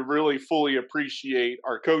need to really fully appreciate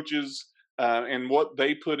our coaches and what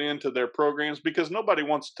they put into their programs because nobody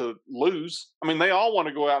wants to lose. I mean, they all want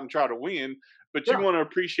to go out and try to win, but you Yeah. want to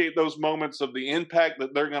appreciate those moments of the impact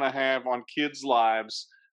that they're going to have on kids' lives.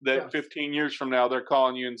 That Yes. 15 years from now, they're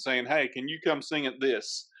calling you and saying, "Hey, can you come sing at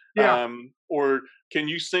this?" Yeah. Or can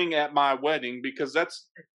you sing at my wedding? Because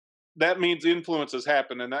that means influence has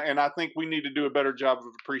happened, and I think we need to do a better job of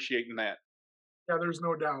appreciating that. Yeah, there's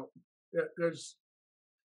no doubt. There's,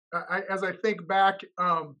 as I think back,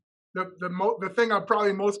 the thing I'm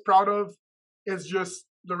probably most proud of is just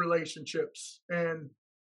the relationships and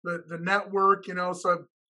the network. So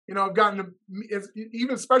I've gotten to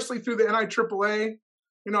even especially through the NIAAA.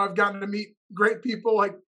 I've gotten to meet great people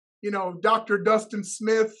like Dr. Dustin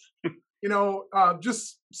Smith.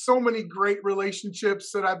 Just so many great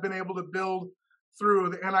relationships that I've been able to build through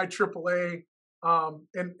the NIAAA.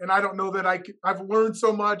 And I don't know that I've learned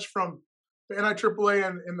so much from the NIAAA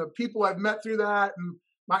and the people I've met through that and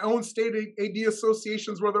my own state AD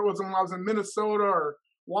associations, whether it was when I was in Minnesota or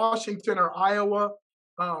Washington or Iowa.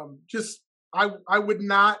 I would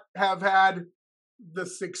not have had the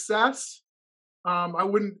success. I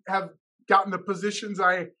wouldn't have gotten the positions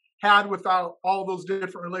I had without all those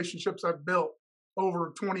different relationships I've built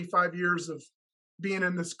over 25 years of being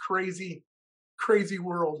in this crazy, crazy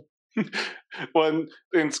world. Well,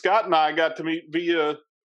 and Scott and I got to meet via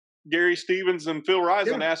Gary Stevens and Phil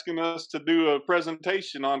Risen asking us to do a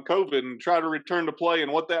presentation on COVID and try to return to play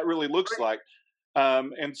and what that really looks like.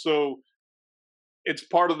 And so it's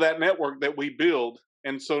part of that network that we build.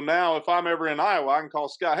 And so now if I'm ever in Iowa, I can call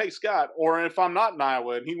Scott, "Hey, Scott," or if I'm not in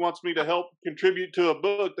Iowa and he wants me to help contribute to a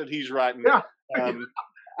book that he's writing. Yeah.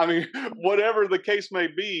 I mean, whatever the case may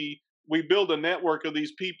be, we build a network of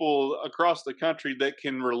these people across the country that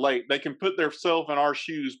can relate. They can put themselves in our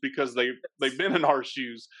shoes because they've been in our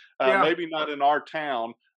shoes. Maybe not in our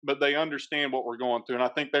town, but they understand what we're going through. And I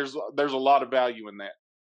think there's a lot of value in that.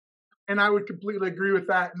 And I would completely agree with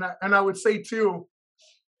that. And I would say too,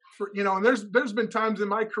 and there's been times in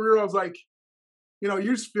my career I was like, you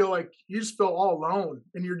just feel all alone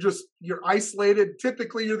and you're isolated.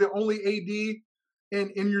 Typically, you're the only AD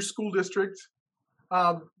in your school district.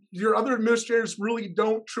 Your other administrators really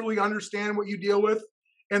don't truly understand what you deal with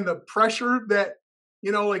and the pressure that,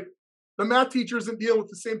 like the math teacher isn't dealing with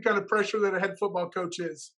the same kind of pressure that a head football coach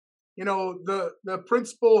is. The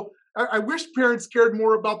principal, I wish parents cared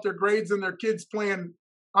more about their grades than their kids playing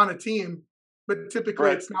on a team, but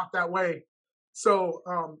typically It's not that way. So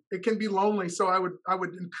it can be lonely. So I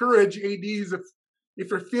would encourage ADs if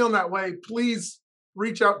you're feeling that way, please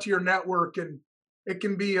reach out to your network, and it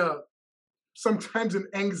can be sometimes an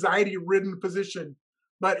anxiety-ridden position.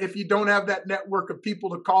 But if you don't have that network of people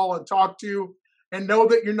to call and talk to, and know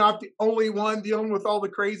that you're not the only one dealing with all the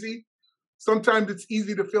crazy, sometimes it's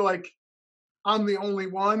easy to feel like I'm the only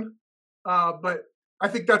one. But I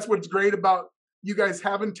think that's what's great about you guys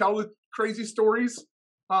having tell the crazy stories.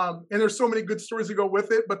 And there's so many good stories that go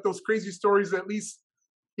with it, but those crazy stories, at least,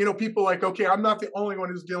 people like, okay, I'm not the only one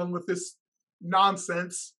who's dealing with this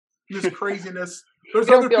nonsense, this craziness. There's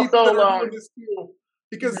other people that are doing this too.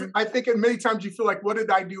 Because I think many times you feel like, what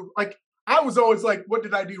did I do? Like, I was always like, what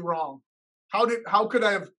did I do wrong? How could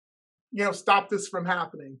I have, stopped this from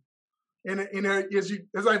happening? And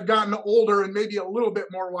as I've gotten older and maybe a little bit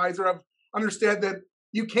more wiser, I've understood that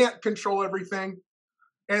you can't control everything,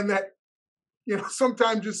 and that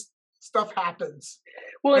sometimes just stuff happens.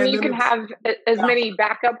 Well, and you can have as many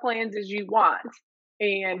backup plans as you want,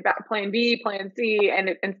 and plan B, plan C,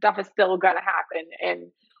 and stuff is still going to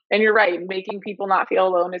happen. And you're right, making people not feel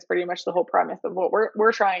alone is pretty much the whole premise of what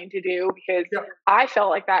we're trying to do. Because I felt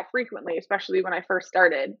like that frequently, especially when I first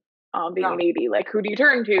started being an AD. Like, who do you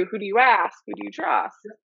turn to? Who do you ask? Who do you trust?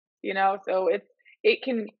 So it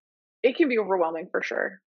can be overwhelming for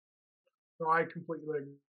sure. No, I completely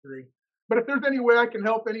agree. But if there's any way I can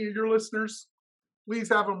help any of your listeners, please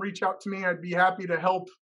have them reach out to me. I'd be happy to help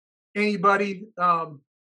anybody. And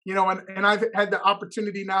I've had the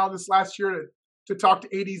opportunity now this last year to talk to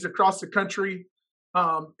ADs across the country.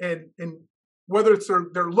 And whether it's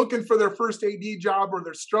they're looking for their first AD job or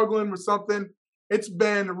they're struggling with something, it's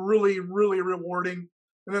been really, really rewarding.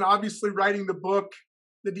 And then obviously writing the book,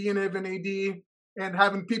 The DNA of an AD, and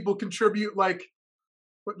having people contribute like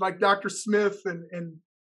Dr. Smith and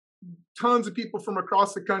tons of people from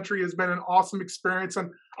across the country has been an awesome experience.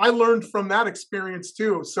 And I learned from that experience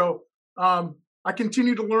too. So I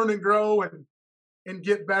continue to learn and grow and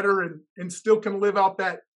get better and still can live out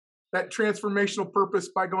that transformational purpose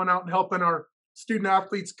by going out and helping our student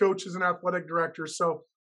athletes, coaches, and athletic directors. So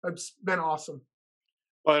it's been awesome.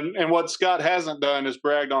 And what Scott hasn't done is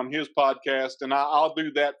bragged on his podcast, and I'll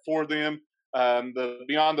do that for them. The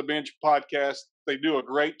Beyond the Bench podcast, they do a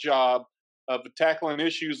great job of tackling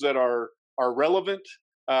issues that are relevant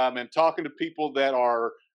and talking to people that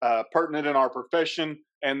are pertinent in our profession.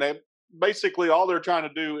 And they basically all they're trying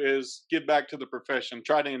to do is give back to the profession,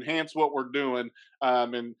 try to enhance what we're doing.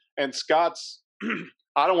 And Scott's,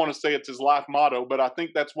 I don't want to say it's his life motto, but I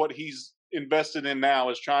think that's what he's invested in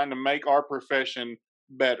now, is trying to make our profession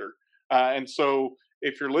better. And so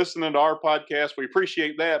if you're listening to our podcast, we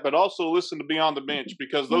appreciate that, but also listen to Beyond the Bench,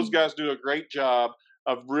 because those guys do a great job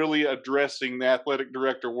of really addressing the athletic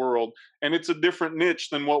director world. And it's a different niche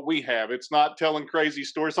than what we have. It's not telling crazy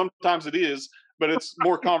stories. Sometimes it is, but it's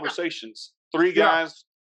more conversations. Three guys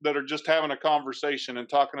that are just having a conversation and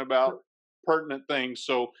talking about pertinent things.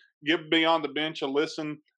 So give Beyond the Bench a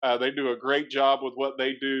listen. They do a great job with what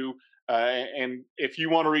they do. And if you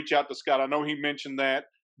want to reach out to Scott, I know he mentioned that,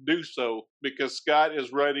 do so, because Scott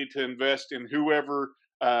is ready to invest in whoever.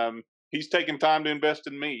 He's taken time to invest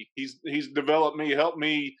in me. He's developed me, helped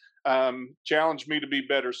me, challenged me to be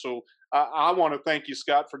better. So I want to thank you,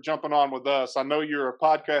 Scott, for jumping on with us. I know you're a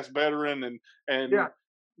podcast veteran and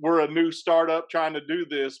we're a new startup trying to do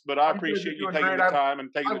this, but I appreciate you taking the time and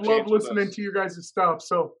taking the chance. I love listening to you guys' stuff.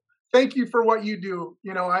 So thank you for what you do.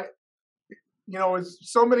 As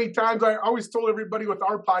so many times I always told everybody with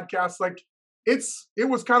our podcast, like it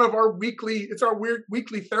was kind of our weekly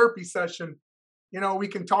therapy session. We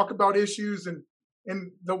can talk about issues and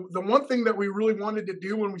the one thing that we really wanted to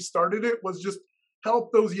do when we started it was just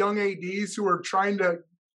help those young ADs who are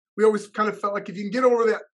we always kind of felt like if you can get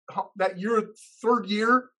over that year, third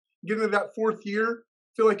year, get into that fourth year,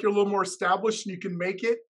 feel like you're a little more established and you can make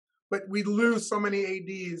it. But we lose so many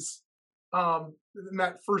ADs in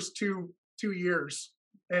that first two years.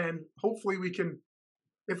 And hopefully we can,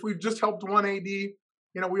 if we've just helped one AD,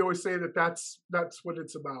 we always say that's what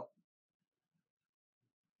it's about.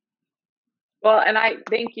 Well, and I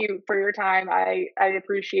thank you for your time. I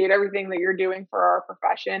appreciate everything that you're doing for our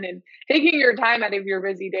profession and taking your time out of your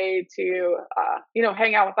busy day to,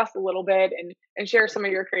 hang out with us a little bit and share some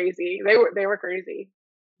of your crazy. They were crazy.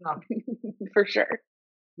 Yeah. For sure.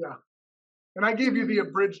 Yeah. And I gave you the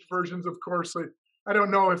abridged versions, of course. I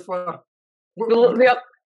don't know if, the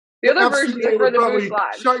other versions are for the Moose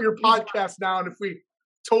Lodge. Shut your podcast down if we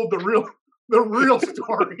told the real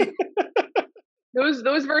story.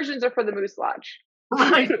 Those versions are for the Moose Lodge.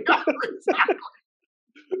 Right. Exactly.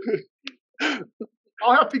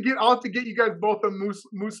 I'll have to get you guys both a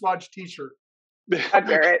Moose Lodge t-shirt. That's all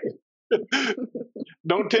right.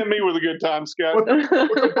 Don't tempt me with a good time, Scott.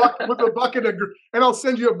 with a bucket of, and I'll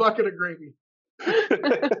send you a bucket of gravy.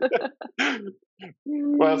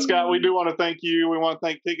 Well, Scott, we do want to thank you. We want to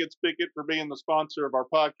thank Ticket Spigot for being the sponsor of our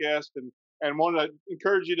podcast, and want to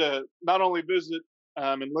encourage you to not only visit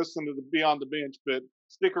and listen to the Beyond the Bench, but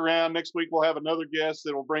stick around. Next week we'll have another guest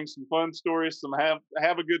that will bring some fun stories,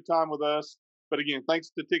 have a good time with us. But again, thanks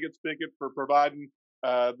to Ticket Spigot for providing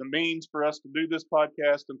the means for us to do this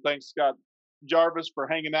podcast, and thanks Scott Garvis for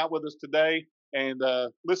hanging out with us today. And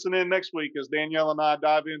listen in next week as Danielle and I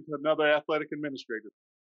dive into another athletic administrator.